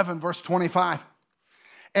 11, verse 25.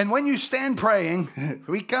 And when you stand praying,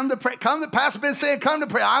 we come to pray. Pastor been saying, come to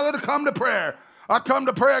prayer. I want to come to prayer. I come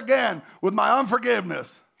to prayer again with my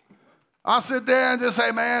unforgiveness. I'll sit there and just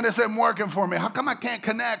say, man, this isn't working for me. How come I can't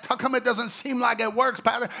connect? How come it doesn't seem like it works,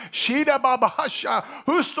 Pastor? Shida Baba Hasha.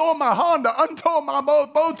 Who stole my Honda? Untold my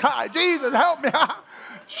bow tie. Jesus, help me.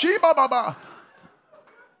 Sheba Baba.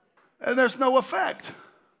 And there's no effect.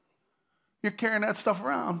 You're carrying that stuff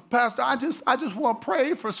around. Pastor, I just want to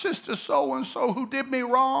pray for sister so-and-so who did me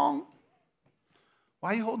wrong.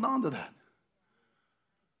 Why are you holding on to that?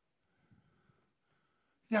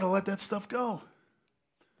 You got to let that stuff go.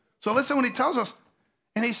 So listen when he tells us,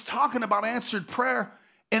 and he's talking about answered prayer,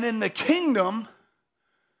 and in the kingdom,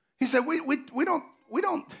 he said, we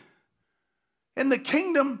don't, in the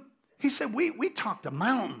kingdom, he said, we talk to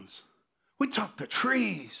mountains, we talk to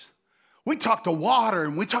trees, we talk to water,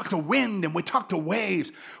 and we talk to wind, and we talk to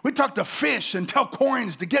waves, we talk to fish and tell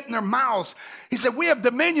coins to get in their mouths. He said, we have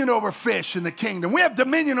dominion over fish in the kingdom. We have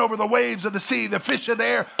dominion over the waves of the sea, the fish of the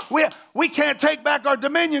air. We can't take back our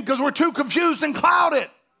dominion because we're too confused and clouded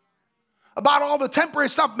about all the temporary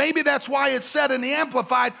stuff. Maybe that's why it's said in the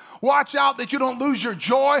Amplified, watch out that you don't lose your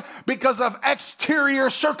joy because of exterior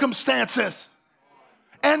circumstances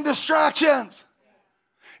and distractions.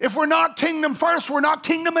 If we're not kingdom first, we're not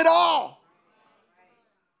kingdom at all.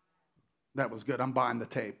 That was good. I'm buying the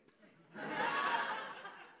tape.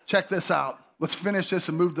 Check this out. Let's finish this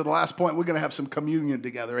and move to the last point. We're going to have some communion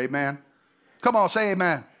together. Amen. Come on, say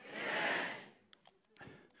amen. Amen.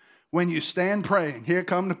 When you stand praying, here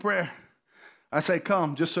come the prayer. I say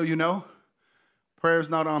come, just so you know, prayer's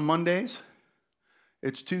not on Mondays.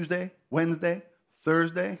 It's Tuesday, Wednesday,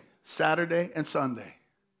 Thursday, Saturday, and Sunday.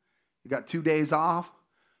 You got 2 days off,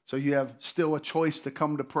 so you have still a choice to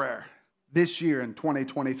come to prayer. This year in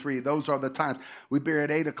 2023, those are the times. We be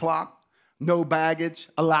at 8 o'clock, no baggage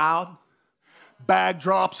allowed. Bag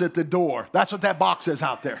drops at the door. That's what that box is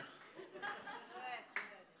out there.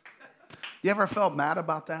 You ever felt mad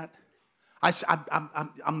about that?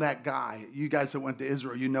 I'm that guy. You guys that went to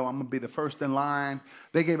Israel, you know I'm going to be the first in line.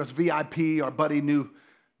 They gave us VIP. Our buddy knew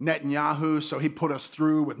Netanyahu, so he put us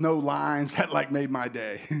through with no lines. That like made my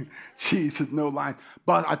day. Jesus, no lines.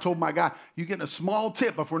 But I told my guy, you get a small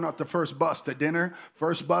tip if we're not the first bus to dinner,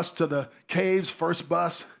 first bus to the caves, first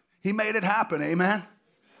bus. He made it happen, amen?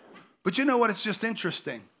 But you know what? It's just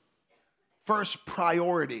interesting. First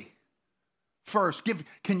priority. First,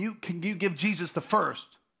 can you give Jesus the first?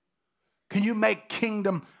 Can you make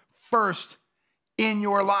kingdom first in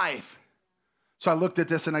your life? So I looked at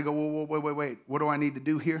this and I go, wait. What do I need to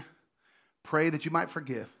do here? Pray that you might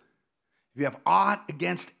forgive. If you have aught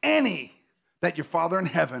against any, that your Father in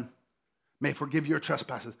heaven may forgive your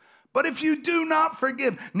trespasses. But if you do not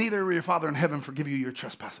forgive, neither will your Father in heaven forgive you your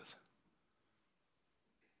trespasses.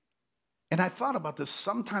 And I thought about this.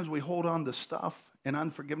 Sometimes we hold on to stuff and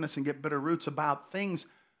unforgiveness and get bitter roots about things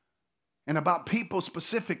and about people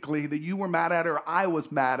specifically that you were mad at or I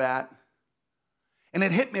was mad at. And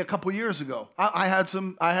it hit me a couple years ago. I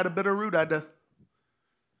had a bitter root. I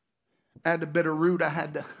had a bitter root.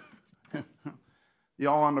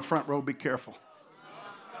 Y'all on the front row, be careful.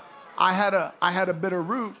 I had a bitter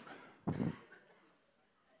root.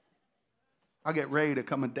 I'll get ready to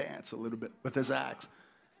come and dance a little bit with his axe.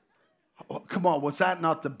 Oh, come on, was that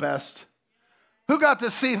not the best? Who got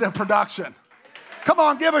to see the production? Come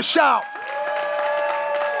on, give a shout.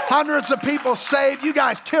 Hundreds of people saved. You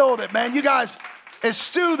guys killed it, man. You guys, is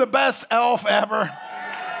Stu the best elf ever?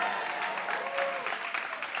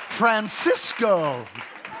 Francisco.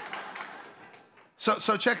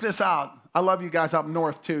 So check this out. I love you guys up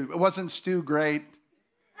north too. It wasn't Stu great?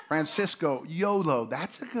 Francisco, YOLO,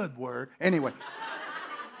 that's a good word. Anyway,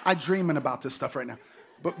 I'm dreaming about this stuff right now.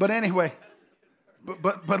 But anyway,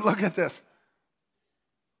 but look at this.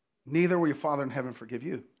 Neither will your Father in heaven forgive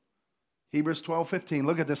you. Hebrews 12:15.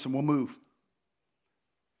 Look at this and we'll move.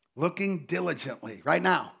 Looking diligently, right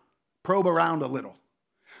now, probe around a little.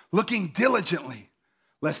 Looking diligently,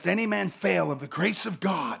 lest any man fail of the grace of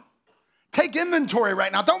God. Take inventory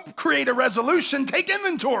right now. Don't create a resolution. Take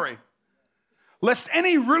inventory. Lest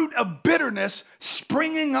any root of bitterness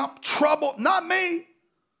springing up trouble, not me,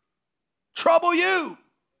 trouble you.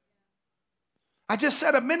 I just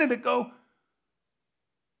said a minute ago,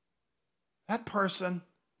 that person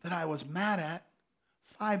that I was mad at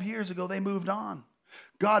 5 years ago, they moved on.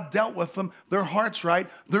 God dealt with them. Their heart's right.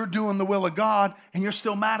 They're doing the will of God, and you're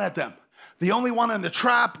still mad at them. The only one in the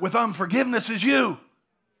trap with unforgiveness is you,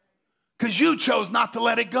 because you chose not to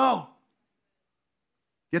let it go.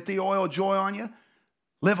 Get the oil of joy on you.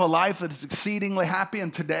 Live a life that is exceedingly happy.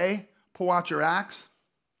 And today, pull out your axe.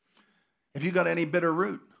 If you got any bitter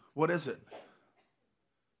root, what is it?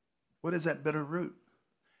 What is that bitter root?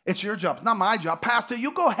 It's your job. It's not my job. Pastor,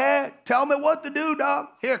 you go ahead. Tell me what to do, dog.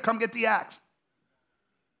 Here, come get the axe.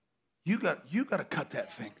 You got to cut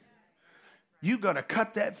that thing. You got to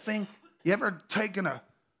cut that thing. You ever taken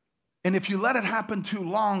and if you let it happen too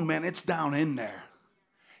long, man, it's down in there.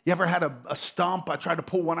 You ever had a stump? I tried to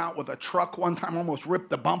pull one out with a truck one time, almost ripped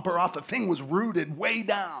the bumper off. The thing was rooted way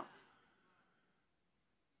down.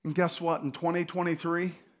 And guess what? In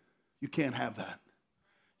 2023, you can't have that.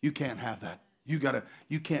 You can't have that.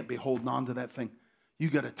 You can't be holding on to that thing. You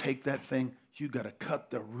got to take that thing. You got to cut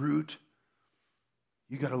the root.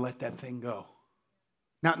 You got to let that thing go.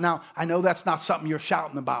 Now, I know that's not something you're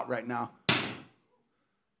shouting about right now,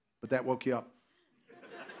 but that woke you up.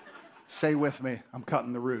 Say with me, I'm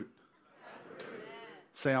cutting the root.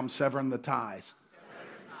 Say, I'm severing the ties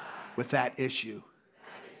with that issue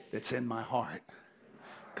that's in my heart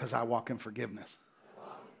because I walk in forgiveness.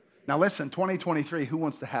 Now listen, 2023, who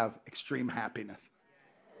wants to have extreme happiness?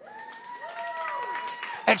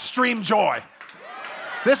 Extreme joy.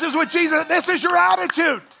 This is what Jesus, this is your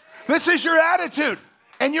attitude. This is your attitude.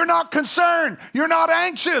 And you're not concerned. You're not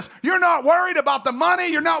anxious. You're not worried about the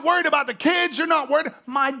money. You're not worried about the kids. You're not worried.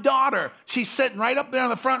 My daughter, she's sitting right up there in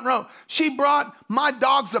the front row. She brought, my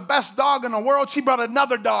dog's the best dog in the world. She brought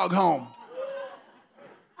another dog home.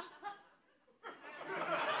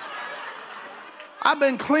 I've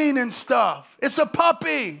been cleaning stuff. It's a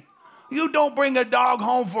puppy. You don't bring a dog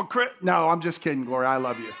home for Christmas. No, I'm just kidding, Gloria. I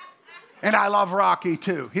love you. And I love Rocky,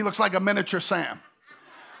 too. He looks like a miniature Sam.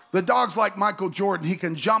 The dog's like Michael Jordan. He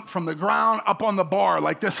can jump from the ground up on the bar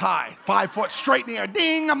like this high, 5 foot straight in the air.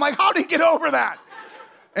 Ding! I'm like, how did he get over that?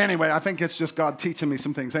 Anyway, I think it's just God teaching me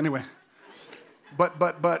some things. Anyway,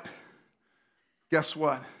 but guess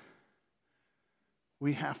what?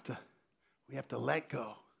 We have to let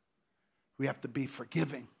go. We have to be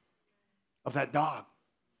forgiving of that dog.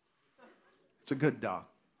 It's a good dog.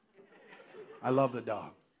 I love the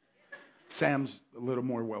dog. Sam's a little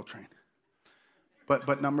more well-trained.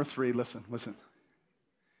 But number 3, listen.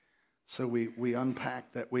 So we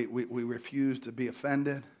unpack that. We refuse to be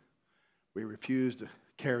offended. We refuse to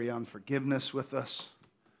carry unforgiveness with us.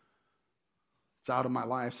 It's out of my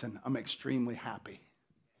life, and I'm extremely happy.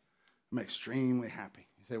 I'm extremely happy.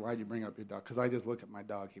 You say, why'd you bring up your dog? Because I just look at my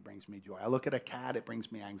dog. He brings me joy. I look at a cat. It brings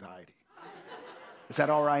me anxiety. Is that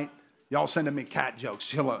all right? Y'all sending me cat jokes.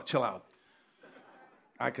 Chill out.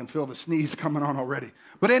 I can feel the sneeze coming on already.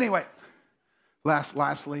 But anyway.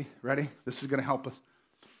 Lastly, ready? This is going to help us.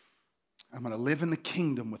 I'm going to live in the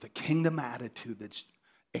kingdom with a kingdom attitude that's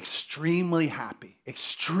extremely happy,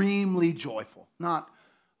 extremely joyful. Not,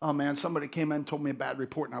 oh man, somebody came in and told me a bad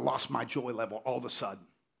report and I lost my joy level all of a sudden.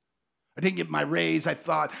 I didn't get my raise. I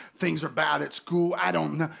thought things are bad at school. I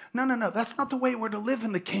don't know. No. That's not the way we're to live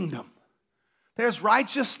in the kingdom. There's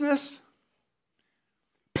righteousness,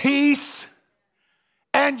 peace,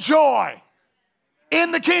 and joy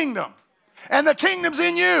in the kingdom. And the kingdom's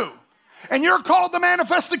in you. And you're called to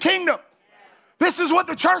manifest the kingdom. This is what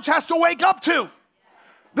the church has to wake up to.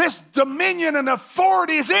 This dominion and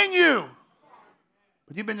authority is in you.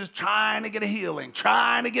 But you've been just trying to get a healing,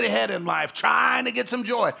 trying to get ahead in life, trying to get some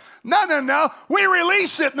joy. No. We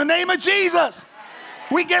release it in the name of Jesus.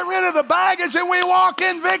 We get rid of the baggage and we walk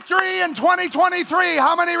in victory in 2023.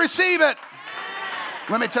 How many receive it?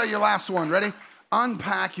 Let me tell you your last one. Ready?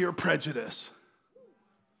 Unpack your prejudice.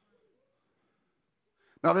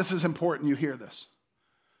 Now, this is important. You hear this.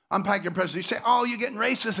 Unpack your prejudice. You say, oh, you're getting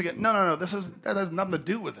racist again. No. That has nothing to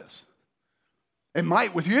do with this. It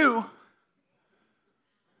might with you.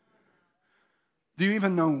 Do you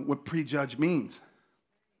even know what prejudge means?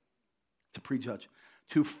 To prejudge.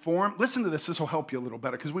 To form, listen to this will help you a little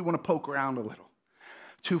better because we want to poke around a little.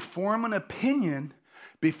 To form an opinion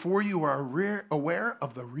before you are aware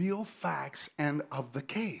of the real facts and of the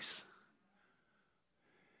case.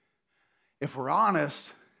 If we're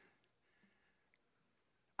honest,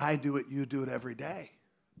 I do it, you do it every day.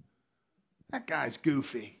 That guy's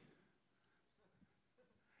goofy.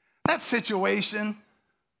 That situation.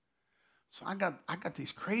 So I got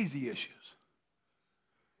these crazy issues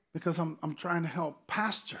because I'm trying to help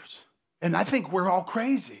pastors. And I think we're all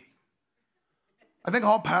crazy. I think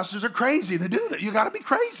all pastors are crazy to do that. You got to be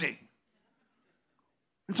crazy.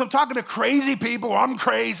 And so I'm talking to crazy people. I'm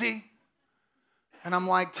crazy. And I'm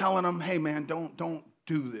like telling them, hey, man, don't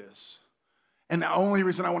do this. And the only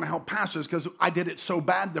reason I want to help pastors is because I did it so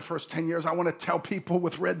bad the first 10 years. I want to tell people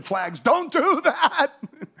with red flags, don't do that.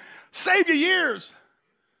 Save your years.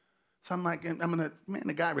 So I'm like, man,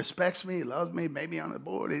 the guy respects me, he loves me, maybe on the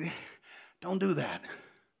board. Don't do that.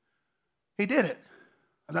 He did it.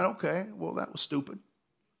 I said, okay, well, that was stupid.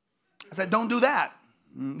 I said, don't do that.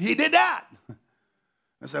 He did that.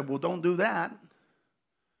 I said, well, don't do that.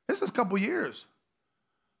 This is a couple years.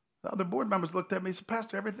 The other board members looked at me and said,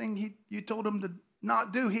 Pastor, everything you told him to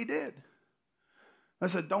not do, he did. I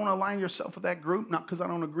said, don't align yourself with that group, not because I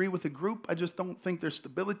don't agree with the group. I just don't think there's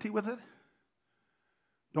stability with it.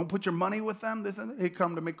 Don't put your money with them. He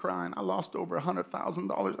come to me crying. I lost over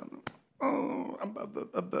 $100,000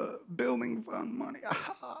 of the building fund money.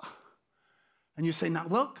 And you say, now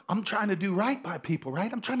look, I'm trying to do right by people,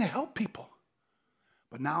 right? I'm trying to help people.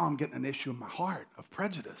 But now I'm getting an issue in my heart of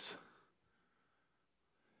prejudice.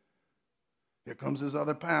 Here comes this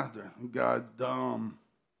other pastor. God's dumb.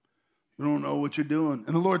 You don't know what you're doing.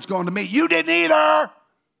 And the Lord's going to me, you didn't either.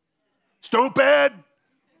 Stupid.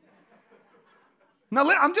 Now,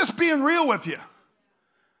 I'm just being real with you.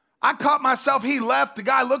 I caught myself, he left. The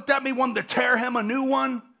guy looked at me, wanted to tear him a new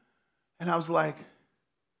one. And I was like,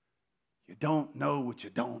 you don't know what you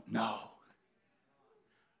don't know.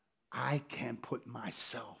 I can put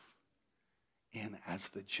myself in as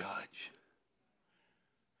the judge.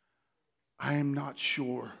 I am not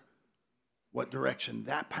sure what direction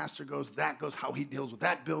that pastor goes, how he deals with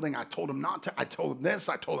that building. I told him not to. I told him this.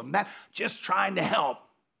 I told him that. Just trying to help.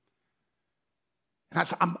 And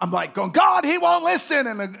I'm like going, God, he won't listen.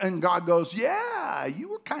 And God goes, yeah, you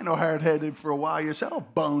were kind of hard-headed for a while yourself,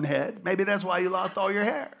 bonehead. Maybe that's why you lost all your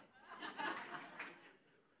hair.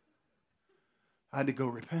 I had to go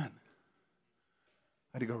repent.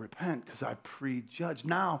 Because I prejudged.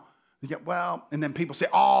 Now, and then people say,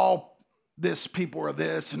 all this people are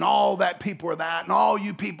this, and all that people are that, and all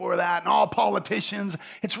you people are that, and all politicians.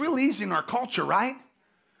 It's real easy in our culture, right?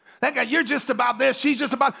 That guy, you're just about this, she's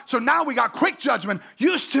just about. So now we got quick judgment.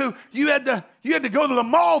 Used to, you had to go to the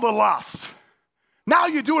mall to lust. Now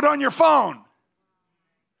you do it on your phone.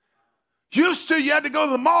 Used to, you had to go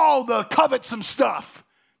to the mall to covet some stuff.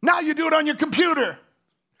 Now you do it on your computer.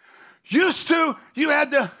 Used to, you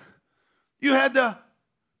had to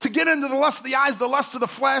get into the lust of the eyes, the lust of the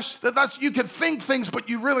flesh. That's, you could think things, but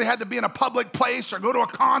you really had to be in a public place or go to a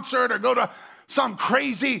concert or go to some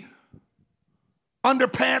crazy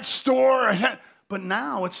underpants store. But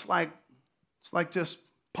now it's like just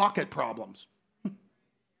pocket problems.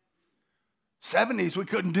 70s, we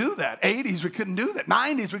couldn't do that. 80s, we couldn't do that.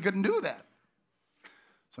 90s, we couldn't do that.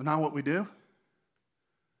 So now what we do?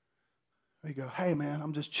 We go, hey, man,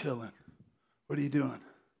 I'm just chilling. What are you doing?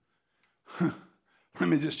 Let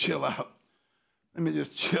me just chill out. Let me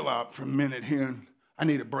just chill out for a minute here. And I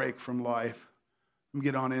need a break from life. Let me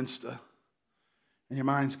get on Insta. And your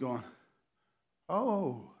mind's going,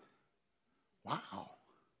 oh, wow.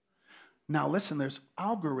 Now listen, there's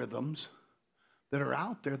algorithms that are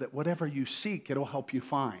out there that whatever you seek, it'll help you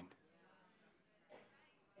find.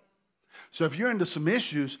 So if you're into some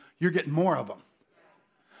issues, you're getting more of them.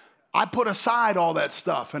 I put aside all that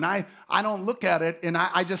stuff, and I don't look at it, and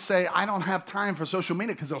I just say, I don't have time for social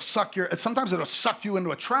media because sometimes it'll suck you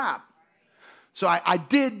into a trap. So I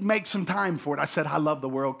did make some time for it. I said, I love the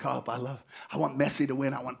World Cup. I want Messi to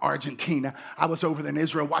win. I want Argentina. I was over there in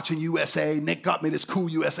Israel watching USA. Nick got me this cool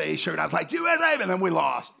USA shirt. I was like, USA, and then we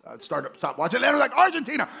lost. I stopped watching. Then I was like,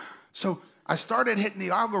 Argentina. So I started hitting the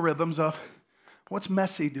algorithms of what's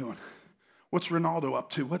Messi doing? What's Ronaldo up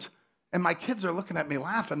to? And my kids are looking at me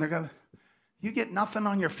laughing. They're going, you get nothing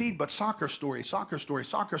on your feed but soccer story, soccer story,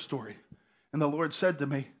 soccer story. And the Lord said to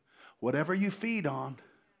me, whatever you feed on,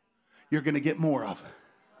 you're going to get more of.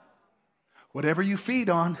 Whatever you feed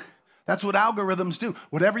on, that's what algorithms do.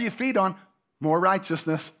 Whatever you feed on, more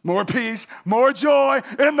righteousness, more peace, more joy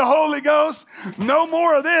in the Holy Ghost. No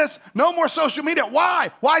more of this. No more social media.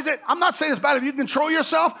 Why? Why is it? I'm not saying it's bad. If you control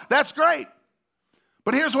yourself, that's great.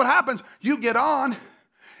 But here's what happens. You get on,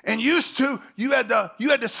 and used to, you had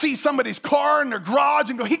to see somebody's car in their garage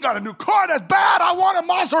and go, he got a new car. That's bad. I want a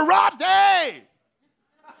Maserati.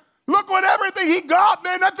 Look what everything he got,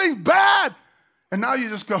 man. That thing's bad. And now you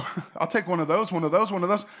just go, I'll take one of those, one of those, one of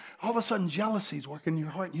those. All of a sudden, jealousy's working in your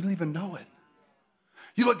heart. You don't even know it.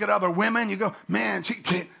 You look at other women, you go, man, she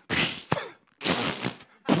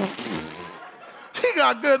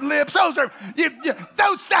got good lips.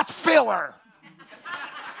 That's filler.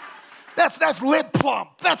 That's lip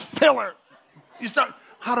plump. That's filler. You start,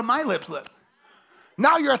 how do my lips look?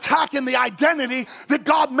 Now you're attacking the identity that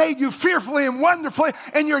God made you fearfully and wonderfully,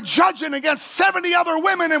 and you're judging against 70 other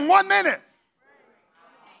women in 1 minute.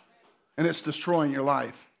 And it's destroying your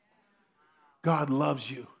life. God loves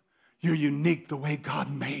you. You're unique the way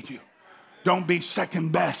God made you. Don't be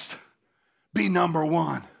second best. Be number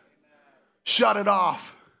one. Shut it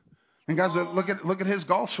off. And guys, look at his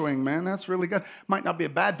golf swing, man. That's really good. Might not be a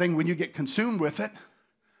bad thing when you get consumed with it.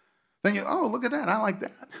 Then look at that. I like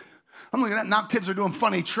that. I'm looking at that. Now kids are doing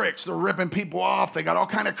funny tricks. They're ripping people off. They got all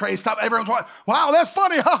kind of crazy stuff. Everyone's like, wow, that's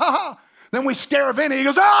funny. Ha, ha, ha. Then we scare Vinny. He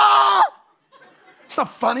goes, ah! It's the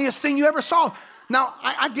funniest thing you ever saw. Now,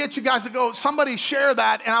 I get you guys to go, somebody share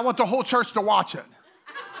that, and I want the whole church to watch it.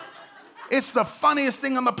 It's the funniest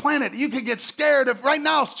thing on the planet. You could get scared if right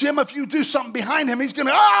now, Jim, if you do something behind him, he's going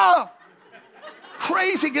to,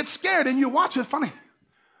 crazy, get scared, and you watch it. Funny.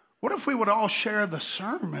 What if we would all share the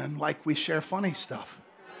sermon like we share funny stuff?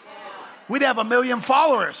 We'd have 1 million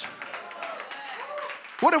followers.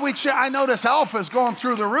 What if we share? I notice Alpha's going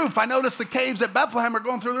through the roof. I notice the caves at Bethlehem are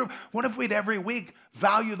going through the roof. What if we'd every week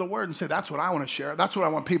value the word and say, that's what I want to share. That's what I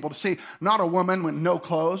want people to see. Not a woman with no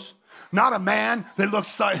clothes. Not a man that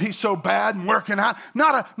looks like he's so bad and working out.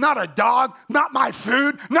 Not a dog. Not my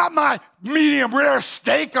food. Not my medium rare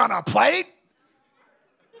steak on a plate.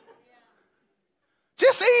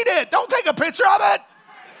 Just eat it. Don't take a picture of it.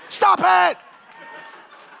 Stop it.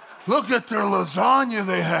 Look at their lasagna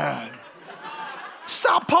they had.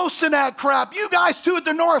 Stop posting that crap. You guys too at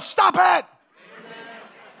the north, stop it.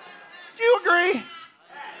 Do you agree?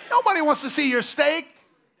 Nobody wants to see your steak.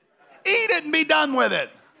 Eat it and be done with it.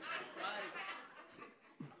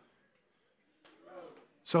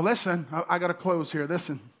 So listen, I got to close here.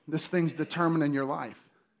 Listen, this thing's determining your life.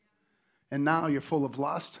 And now you're full of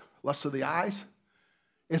lust of the eyes.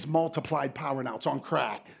 It's multiplied power now. It's on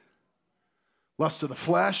crack. Lust of the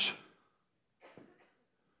flesh.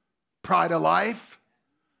 Pride of life.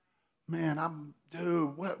 Man,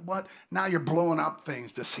 what? Now you're blowing up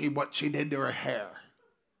things to see what she did to her hair.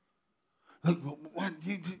 Look, what?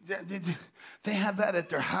 They have that at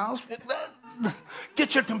their house?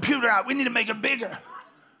 Get your computer out. We need to make it bigger.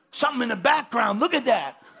 Something in the background. Look at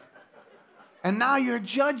that. And now you're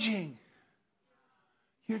judging.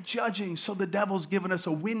 You're judging. So the devil's given us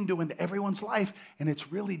a window into everyone's life, and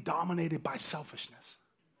it's really dominated by selfishness.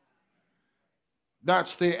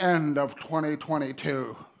 That's the end of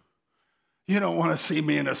 2022. You don't want to see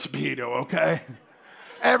me in a Speedo, okay?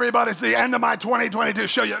 Everybody's the end of my 2022.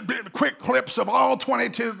 Show you quick clips of all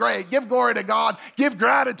 22. Great. Give glory to God. Give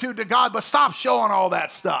gratitude to God, but stop showing all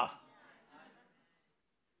that stuff.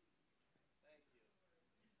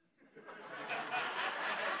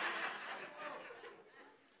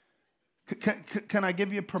 Can I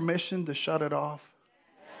give you permission to shut it off?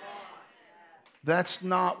 That's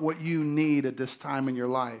not what you need at this time in your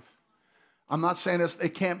life. I'm not saying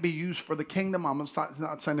it can't be used for the kingdom. I'm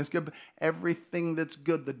not saying it's good. But everything that's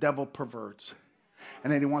good, the devil perverts.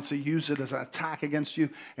 And then he wants to use it as an attack against you.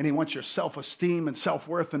 And he wants your self-esteem and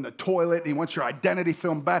self-worth in the toilet. He wants your identity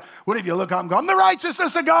feeling bad. What if you look up and go, I'm the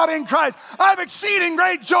righteousness of God in Christ. I have exceeding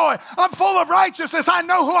great joy. I'm full of righteousness. I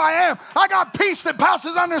know who I am. I got peace that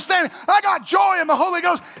passes understanding. I got joy in the Holy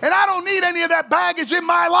Ghost. And I don't need any of that baggage in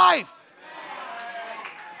my life.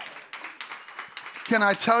 Can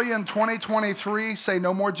I tell you in 2023, say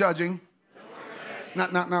no more judging.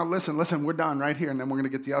 Now, listen, we're done right here, and then we're going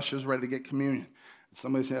to get the ushers ready to get communion.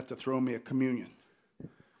 Somebody's going to have to throw me a communion.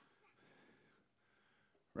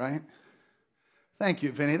 Right? Thank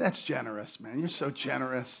you, Vinny. That's generous, man. You're so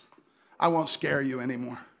generous. I won't scare you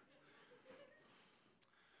anymore.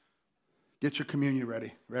 Get your communion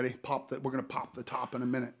ready. Ready? We're going to pop the top in a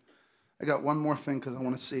minute. I got one more thing because I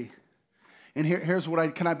want to see. And here's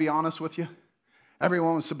what can I be honest with you?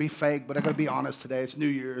 Everyone wants to be fake, but I got to be honest today. It's New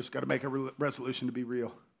Year's. Got to make a resolution to be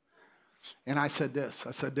real. And I said this.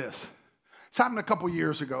 It's happened a couple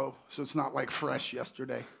years ago, so it's not like fresh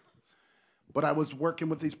yesterday. But I was working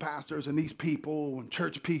with these pastors and these people and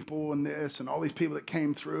church people and this and all these people that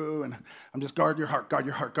came through. And I'm just, guard your heart.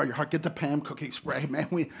 Get the Pam cookie spray, man.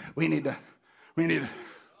 We need to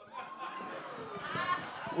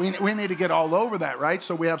get all over that, right?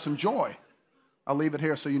 So we have some joy. I'll leave it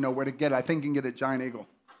here so you know where to get it. I think you can get it at Giant Eagle.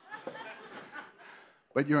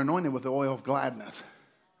 But you're anointed with the oil of gladness.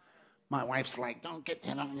 My wife's like, don't get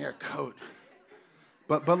that on your coat.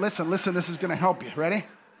 But listen, this is going to help you. Ready?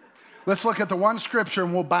 Let's look at the one scripture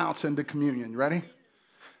and we'll bounce into communion. Ready?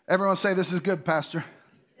 Everyone say, this is good, Pastor.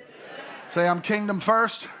 Say, I'm kingdom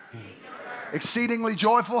first, exceedingly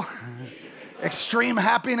joyful, extreme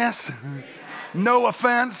happiness, no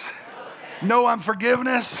offense, no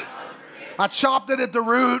unforgiveness. I chopped it at the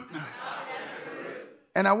root,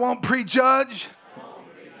 and I won't prejudge.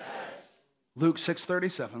 Luke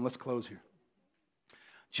 6:37. Let's close here.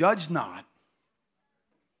 Judge not.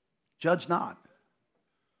 Judge not.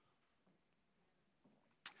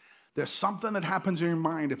 There's something that happens in your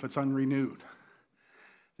mind if it's unrenewed.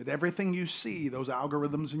 That everything you see, those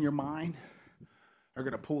algorithms in your mind, are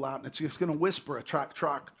going to pull out, and it's just going to whisper a trick.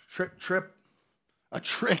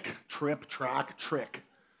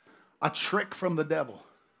 A trick from the devil.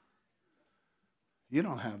 You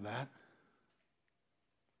don't have that.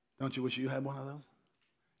 Don't you wish you had one of those?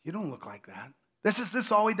 You don't look like that. This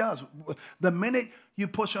is all he does. The minute you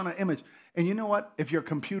push on an image, and you know what? If your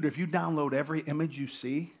computer, if you download every image you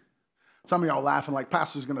see, some of y'all laughing like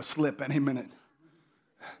Pastor's going to slip any minute.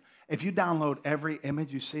 If you download every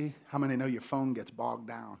image you see, how many know your phone gets bogged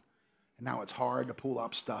down? And now it's hard to pull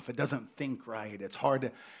up stuff. It doesn't think right. It's hard to,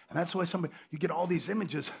 and that's why you get all these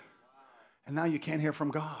images, and now you can't hear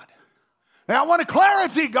from God. Hey, I want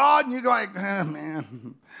clarity, God. And you go like,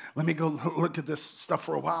 man, let me go look at this stuff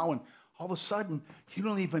for a while. And all of a sudden, you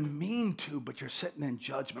don't even mean to, but you're sitting in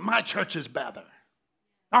judgment. My church is better.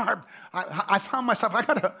 I found myself,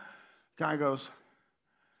 guy goes,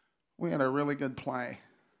 we had a really good play.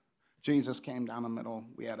 Jesus came down the middle.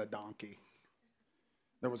 We had a donkey.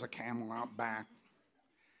 There was a camel out back.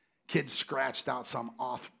 Kids scratched out some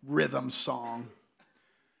off rhythm song.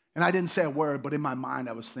 And I didn't say a word, but in my mind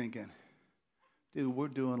I was thinking, dude, we're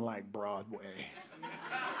doing like Broadway.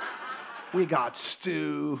 We got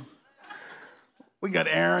Stu. We got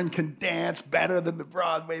Aaron can dance better than the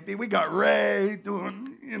Broadway people. We got Ray doing,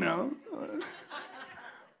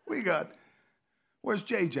 where's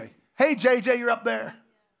JJ? Hey, JJ, you're up there.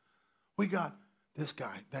 We got this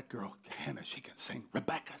guy, that girl, Hannah, she can sing.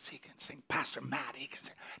 Rebecca, she can sing. Pastor Matt, he can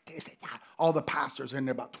sing. All the pastors in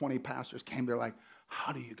there, about 20 pastors came there like,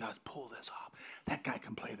 how do you guys pull this off? That guy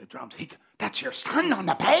can play the drums. That's your son on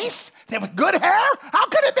the bass? That with good hair? How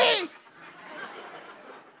could it be?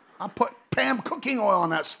 I put Pam cooking oil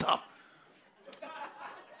on that stuff.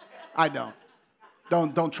 I don't.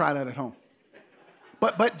 Don't try that at home.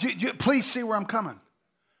 But you, please see where I'm coming.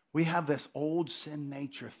 We have this old sin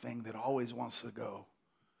nature thing that always wants to go,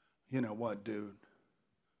 you know what, dude?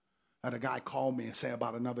 I had a guy call me and say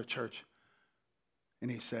about another church, and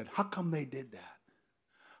he said, how come they did that?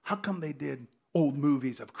 How come they did old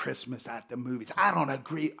movies of Christmas at the movies? I don't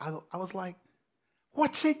agree. I was like,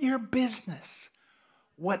 what's in your business?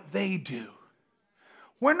 What they do.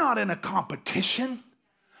 We're not in a competition.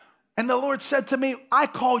 And the Lord said to me, I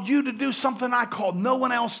called you to do something I called no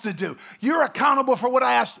one else to do. You're accountable for what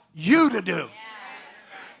I asked you to do.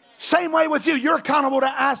 Same way with you. You're accountable to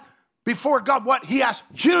ask before God what he asked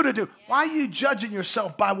you to do. Why are you judging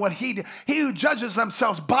yourself by what he did? He who judges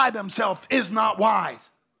themselves by themselves is not wise.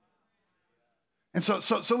 And so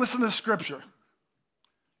listen to the scripture.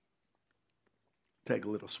 Take a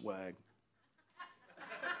little swag.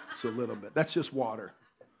 It's a little bit. That's just water.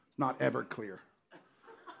 It's not Everclear.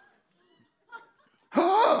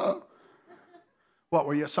 What,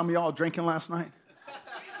 were some of y'all drinking last night?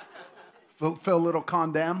 Feel a little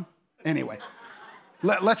condemned? Anyway,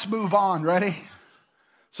 let's move on. Ready?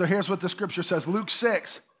 So here's what the scripture says. Luke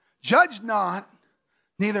 6. Judge not,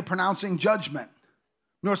 neither pronouncing judgment,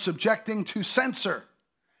 nor subjecting to censor,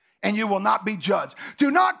 and you will not be judged.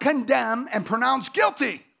 Do not condemn and pronounce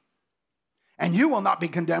guilty, And you will not be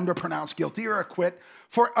condemned or pronounced guilty or acquit.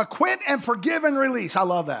 For acquit and forgive and release. I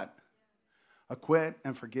love that. Acquit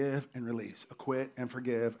and forgive and release. Acquit and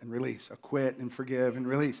forgive and release. Acquit and forgive and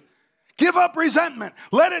release. Give up resentment.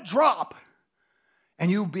 Let it drop. And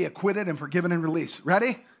you'll be acquitted and forgiven and released.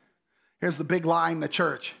 Ready? Here's the big lie in the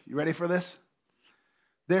church. You ready for this?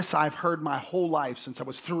 This I've heard my whole life since I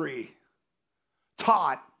was 3.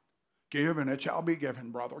 Taught, give and it shall be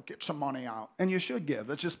given, brother. Get some money out. And you should give.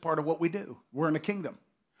 That's just part of what we do. We're in the kingdom.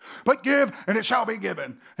 But give and it shall be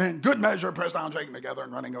given. And good measure, pressed down, shaken together,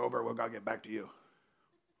 and running over, will God get back to you.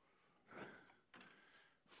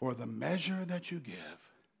 For the measure that you give.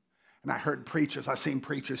 And I heard preachers, I've seen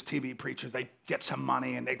preachers, TV preachers, they get some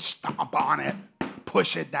money and they stomp on it,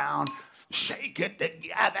 push it down, shake it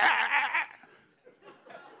together.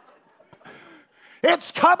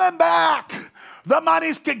 It's coming back. The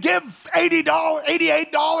money's could give $80,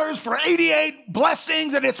 $88 for 88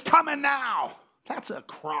 blessings, and it's coming now. That's a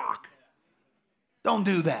crock. Don't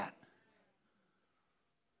do that.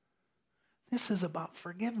 This is about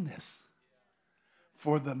forgiveness.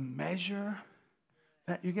 For the measure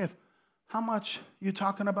that you give. How much you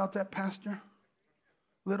talking about that, Pastor?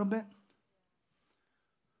 A little bit?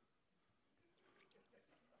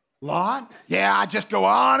 Lot? Yeah, I just go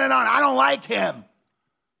on and on. I don't like him.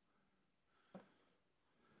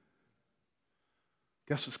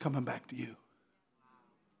 Guess what's coming back to you?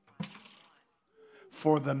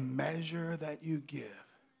 For the measure that you give.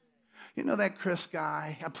 You know that Chris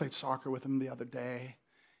guy? I played soccer with him the other day.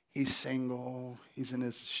 He's single. He's in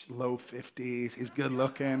his low 50s. He's good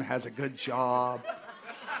looking, has a good job.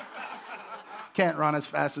 Can't run as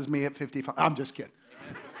fast as me at 55. I'm just kidding.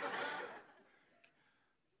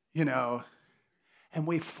 You know, and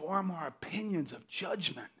we form our opinions of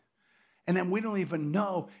judgment. And then we don't even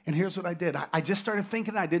know. And here's what I did. I just started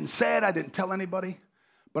thinking. I didn't say it. I didn't tell anybody.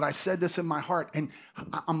 But I said this in my heart. And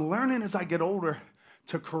I'm learning as I get older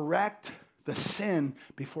to correct the sin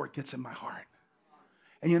before it gets in my heart.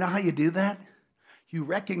 And you know how you do that? You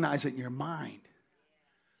recognize it in your mind.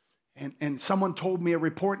 And someone told me a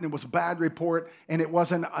report, and it was a bad report, and it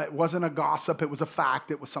wasn't a gossip. It was a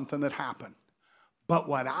fact. It was something that happened. But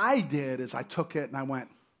what I did is I took it and I went,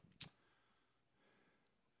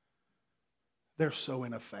 they're so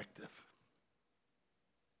ineffective.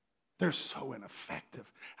 They're so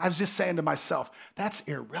ineffective. I was just saying to myself, that's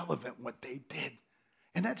irrelevant what they did.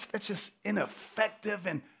 And that's just ineffective.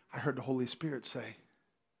 And I heard the Holy Spirit say,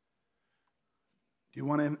 do you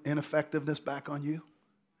want ineffectiveness back on you?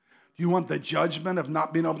 Do you want the judgment of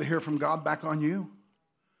not being able to hear from God back on you?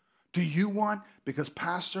 Do you want, because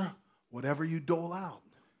Pastor, whatever you dole out,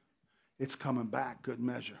 it's coming back, good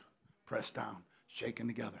measure, pressed down, shaken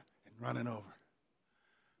together, and running over.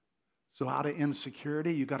 So out of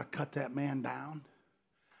insecurity, you got to cut that man down.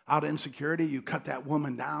 Out of insecurity, you cut that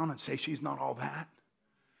woman down and say she's not all that.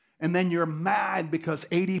 And then you're mad because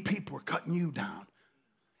 80 people are cutting you down.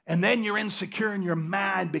 And then you're insecure and you're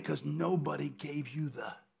mad because nobody gave you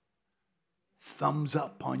the thumbs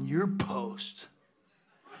up on your post.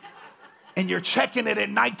 And you're checking it at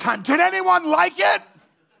nighttime. Did anyone like it?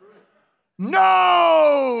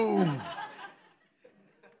 No.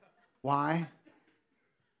 Why?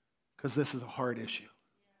 Because this is a hard issue.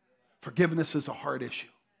 Forgiveness is a hard issue.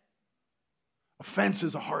 Offense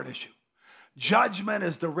is a hard issue. Judgment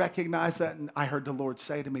is to recognize that. And I heard the Lord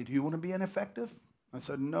say to me, do you want to be ineffective? I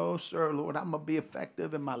said, no, sir, Lord, I'm going to be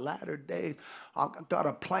effective in my latter days. I've got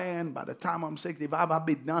a plan. By the time I'm 65, I'll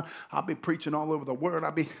be done. I'll be preaching all over the world.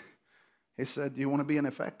 He said, do you want to be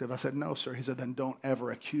ineffective? I said, no, sir. He said, then don't ever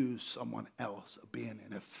accuse someone else of being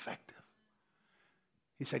ineffective.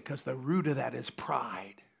 He said, because the root of that is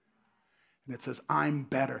pride. And it says, I'm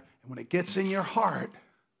better. And when it gets in your heart,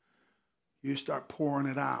 you start pouring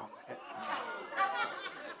it out.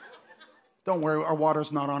 Don't worry, our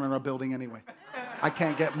water's not on in our building anyway. I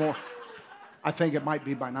can't get more. I think it might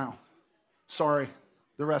be by now. Sorry,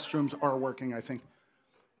 the restrooms are working, I think.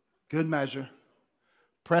 Good measure,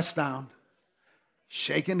 pressed down,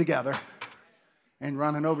 shaken together, and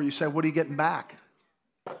running over. You say, what are you getting back?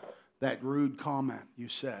 That rude comment you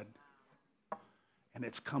said. And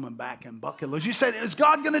it's coming back in bucket loads. You said, is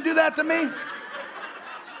God going to do that to me?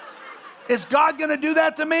 Is God going to do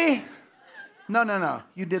that to me? No.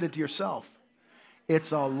 You did it to yourself.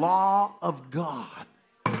 It's a law of God.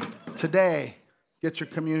 Today, get your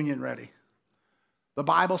communion ready. The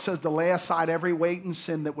Bible says to lay aside every weight and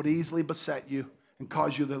sin that would easily beset you and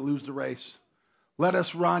cause you to lose the race. Let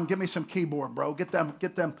us run. Give me some keyboard, bro. Get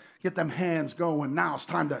them hands going. Now it's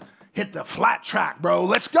time to hit the flat track, bro.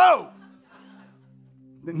 Let's go.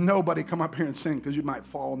 Nobody come up here and sing because you might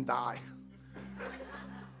fall and die.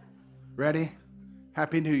 Ready?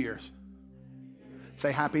 Happy New Year's.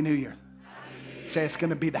 Say Happy New Year. Say it's going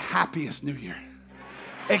to be the happiest New Year.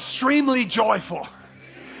 Extremely joyful.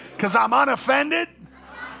 Because I'm unoffended.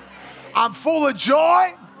 I'm full of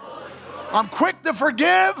joy. I'm quick to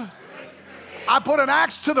forgive. I put an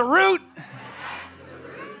axe to the root.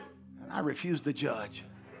 And I refuse to judge.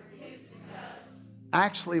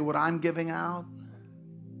 Actually, what I'm giving out,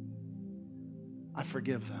 I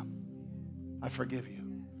forgive them. I forgive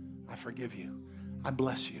you. I forgive you. I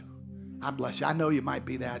bless you. I bless you. I know you might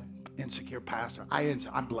be that insecure pastor. I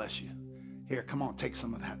bless you. Here, come on, take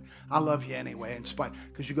some of that. I love you anyway, in spite,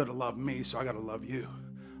 because you got to love me, so I got to love you.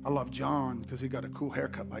 I love John because he got a cool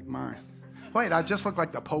haircut like mine. Wait, I just look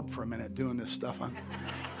like the Pope for a minute doing this stuff.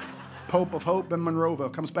 Pope of Hope in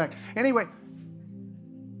Monroeville comes back. Anyway,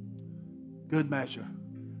 good measure.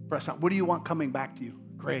 Press on. What do you want coming back to you?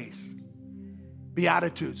 Grace.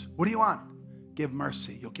 Beatitudes. What do you want? Give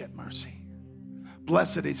mercy. You'll get mercy.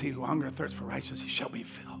 Blessed is he who hunger and thirsts for righteousness. He shall be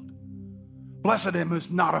filled. Blessed is him who's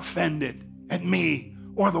not offended at me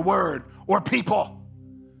or the word or people.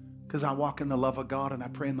 Because I walk in the love of God and I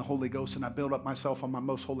pray in the Holy Ghost and I build up myself on my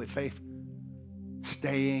most holy faith.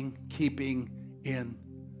 Staying, keeping in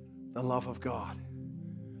the love of God.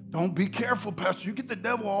 Don't be careful, Pastor. You get the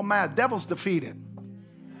devil all mad. Devil's defeated.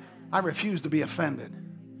 I refuse to be offended.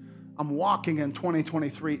 I'm walking in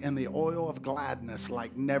 2023 in the oil of gladness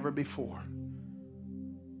like never before.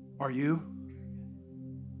 Are you?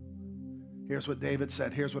 Here's what David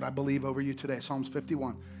said. Here's what I believe over you today. Psalms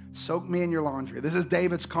 51. Soak me in your laundry. This is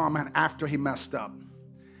David's comment after he messed up.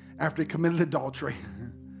 After he committed adultery.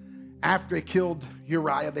 After he killed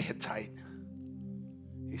Uriah the Hittite.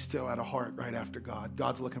 He still had a heart right after God.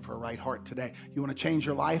 God's looking for a right heart today. You want to change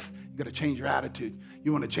your life? You got to change your attitude.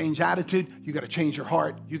 You want to change attitude? You got to change your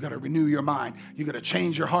heart. You got to renew your mind. You got to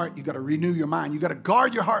change your heart. You got to renew your mind. You got to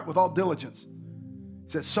guard your heart with all diligence. He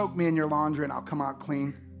says, soak me in your laundry and I'll come out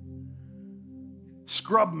clean.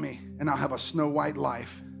 Scrub me and I'll have a snow white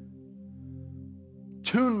life.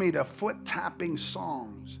 Tune me to foot tapping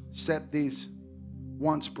songs. Set these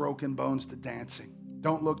once broken bones to dancing.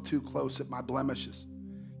 Don't look too close at my blemishes.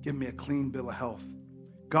 Give me a clean bill of health.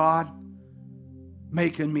 God,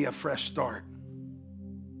 making me a fresh start.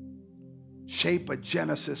 Shape a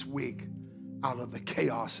Genesis week out of the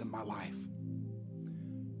chaos in my life.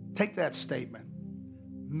 Take that statement.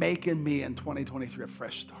 Making me in 2023 a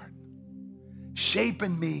fresh start.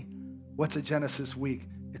 Shaping me. What's a Genesis week?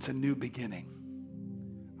 It's a new beginning.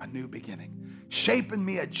 A new beginning. Shaping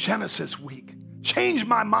me a Genesis week. Change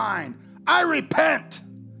my mind. I repent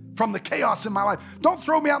from the chaos in my life. Don't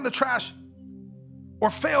throw me out in the trash or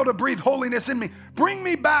fail to breathe holiness in me. Bring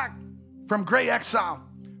me back from gray exile.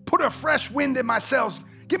 Put a fresh wind in my sails.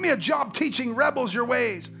 Give me a job teaching rebels your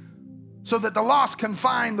ways so that the lost can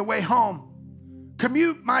find the way home.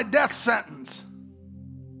 Commute my death sentence.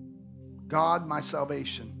 God, my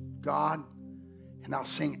salvation. God, and I'll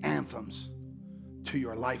sing anthems to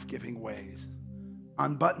your life-giving ways.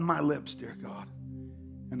 Unbutton my lips, dear God,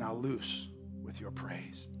 and I'll loose with your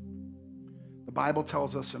praise. The Bible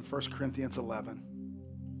tells us in 1 Corinthians 11,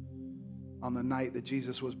 on the night that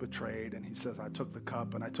Jesus was betrayed, and he says, I took the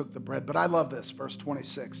cup and I took the bread. But I love this, verse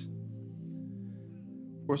 26.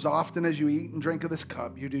 For as often as you eat and drink of this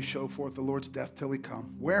cup, you do show forth the Lord's death till he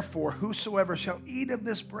come. Wherefore, whosoever shall eat of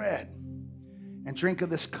this bread and drink of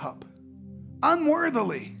this cup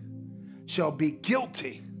unworthily shall be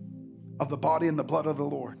guilty of the body and the blood of the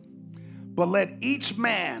Lord. But let each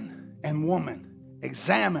man and woman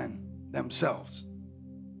examine themselves.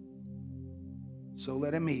 So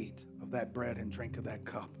let him eat of that bread and drink of that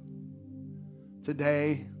cup.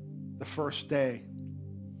 Today, the first day,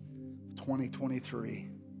 2023.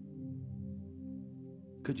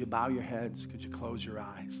 Could you bow your heads? Could you close your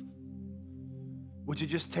eyes? Would you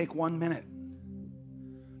just take 1 minute?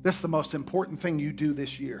 This is the most important thing you do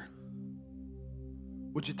this year.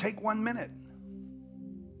 Would you take 1 minute?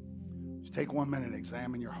 Just take 1 minute,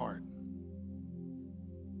 examine your heart.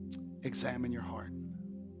 Examine your heart.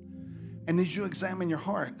 And as you examine your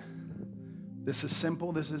heart, this is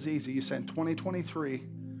simple, this is easy. You say, in 2023,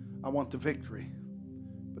 I want the victory.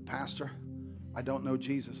 But Pastor, I don't know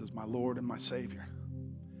Jesus as my Lord and my Savior.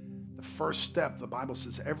 The first step, the Bible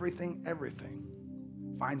says, everything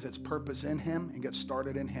finds its purpose in him and gets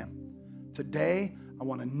started in him. Today, I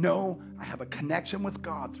want to know I have a connection with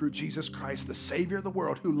God through Jesus Christ, the Savior of the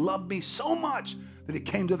world, who loved me so much that he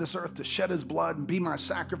came to this earth to shed his blood and be my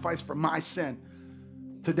sacrifice for my sin.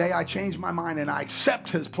 Today, I change my mind and I accept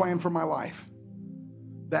his plan for my life.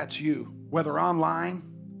 That's you. Whether online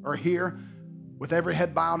or here, With every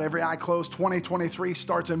head bowed, every eye closed, 2023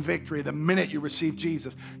 starts in victory the minute you receive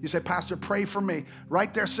Jesus. You say, Pastor, pray for me.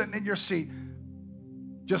 Right there sitting in your seat,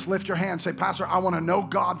 just lift your hand. Say, Pastor, I want to know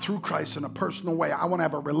God through Christ in a personal way. I want to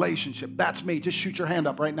have a relationship. That's me. Just shoot your hand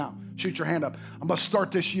up right now. Shoot your hand up. I'm going to start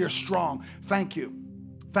this year strong. Thank you.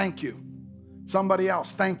 Thank you. Somebody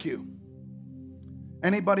else, thank you.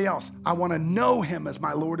 Anybody else? I want to know him as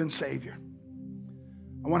my Lord and Savior.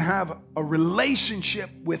 I want to have a relationship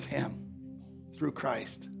with him through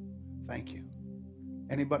Christ. Thank you.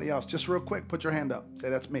 Anybody else? Just real quick, put your hand up. Say,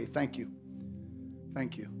 that's me. Thank you.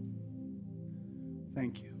 Thank you.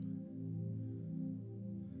 Thank you.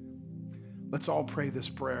 Let's all pray this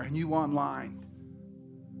prayer. And you online,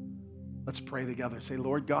 let's pray together. Say,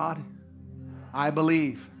 Lord God, I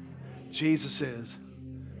believe Jesus is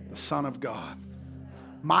the Son of God,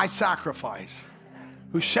 my sacrifice,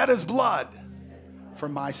 who shed his blood for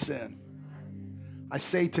my sin. I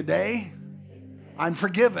say today, I'm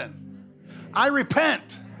forgiven. I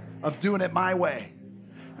repent of doing it my way.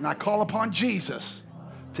 And I call upon Jesus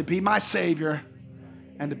to be my Savior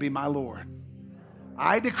and to be my Lord.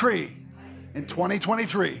 I decree in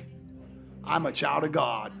 2023, I'm a child of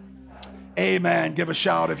God. Amen. Give a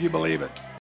shout if you believe it.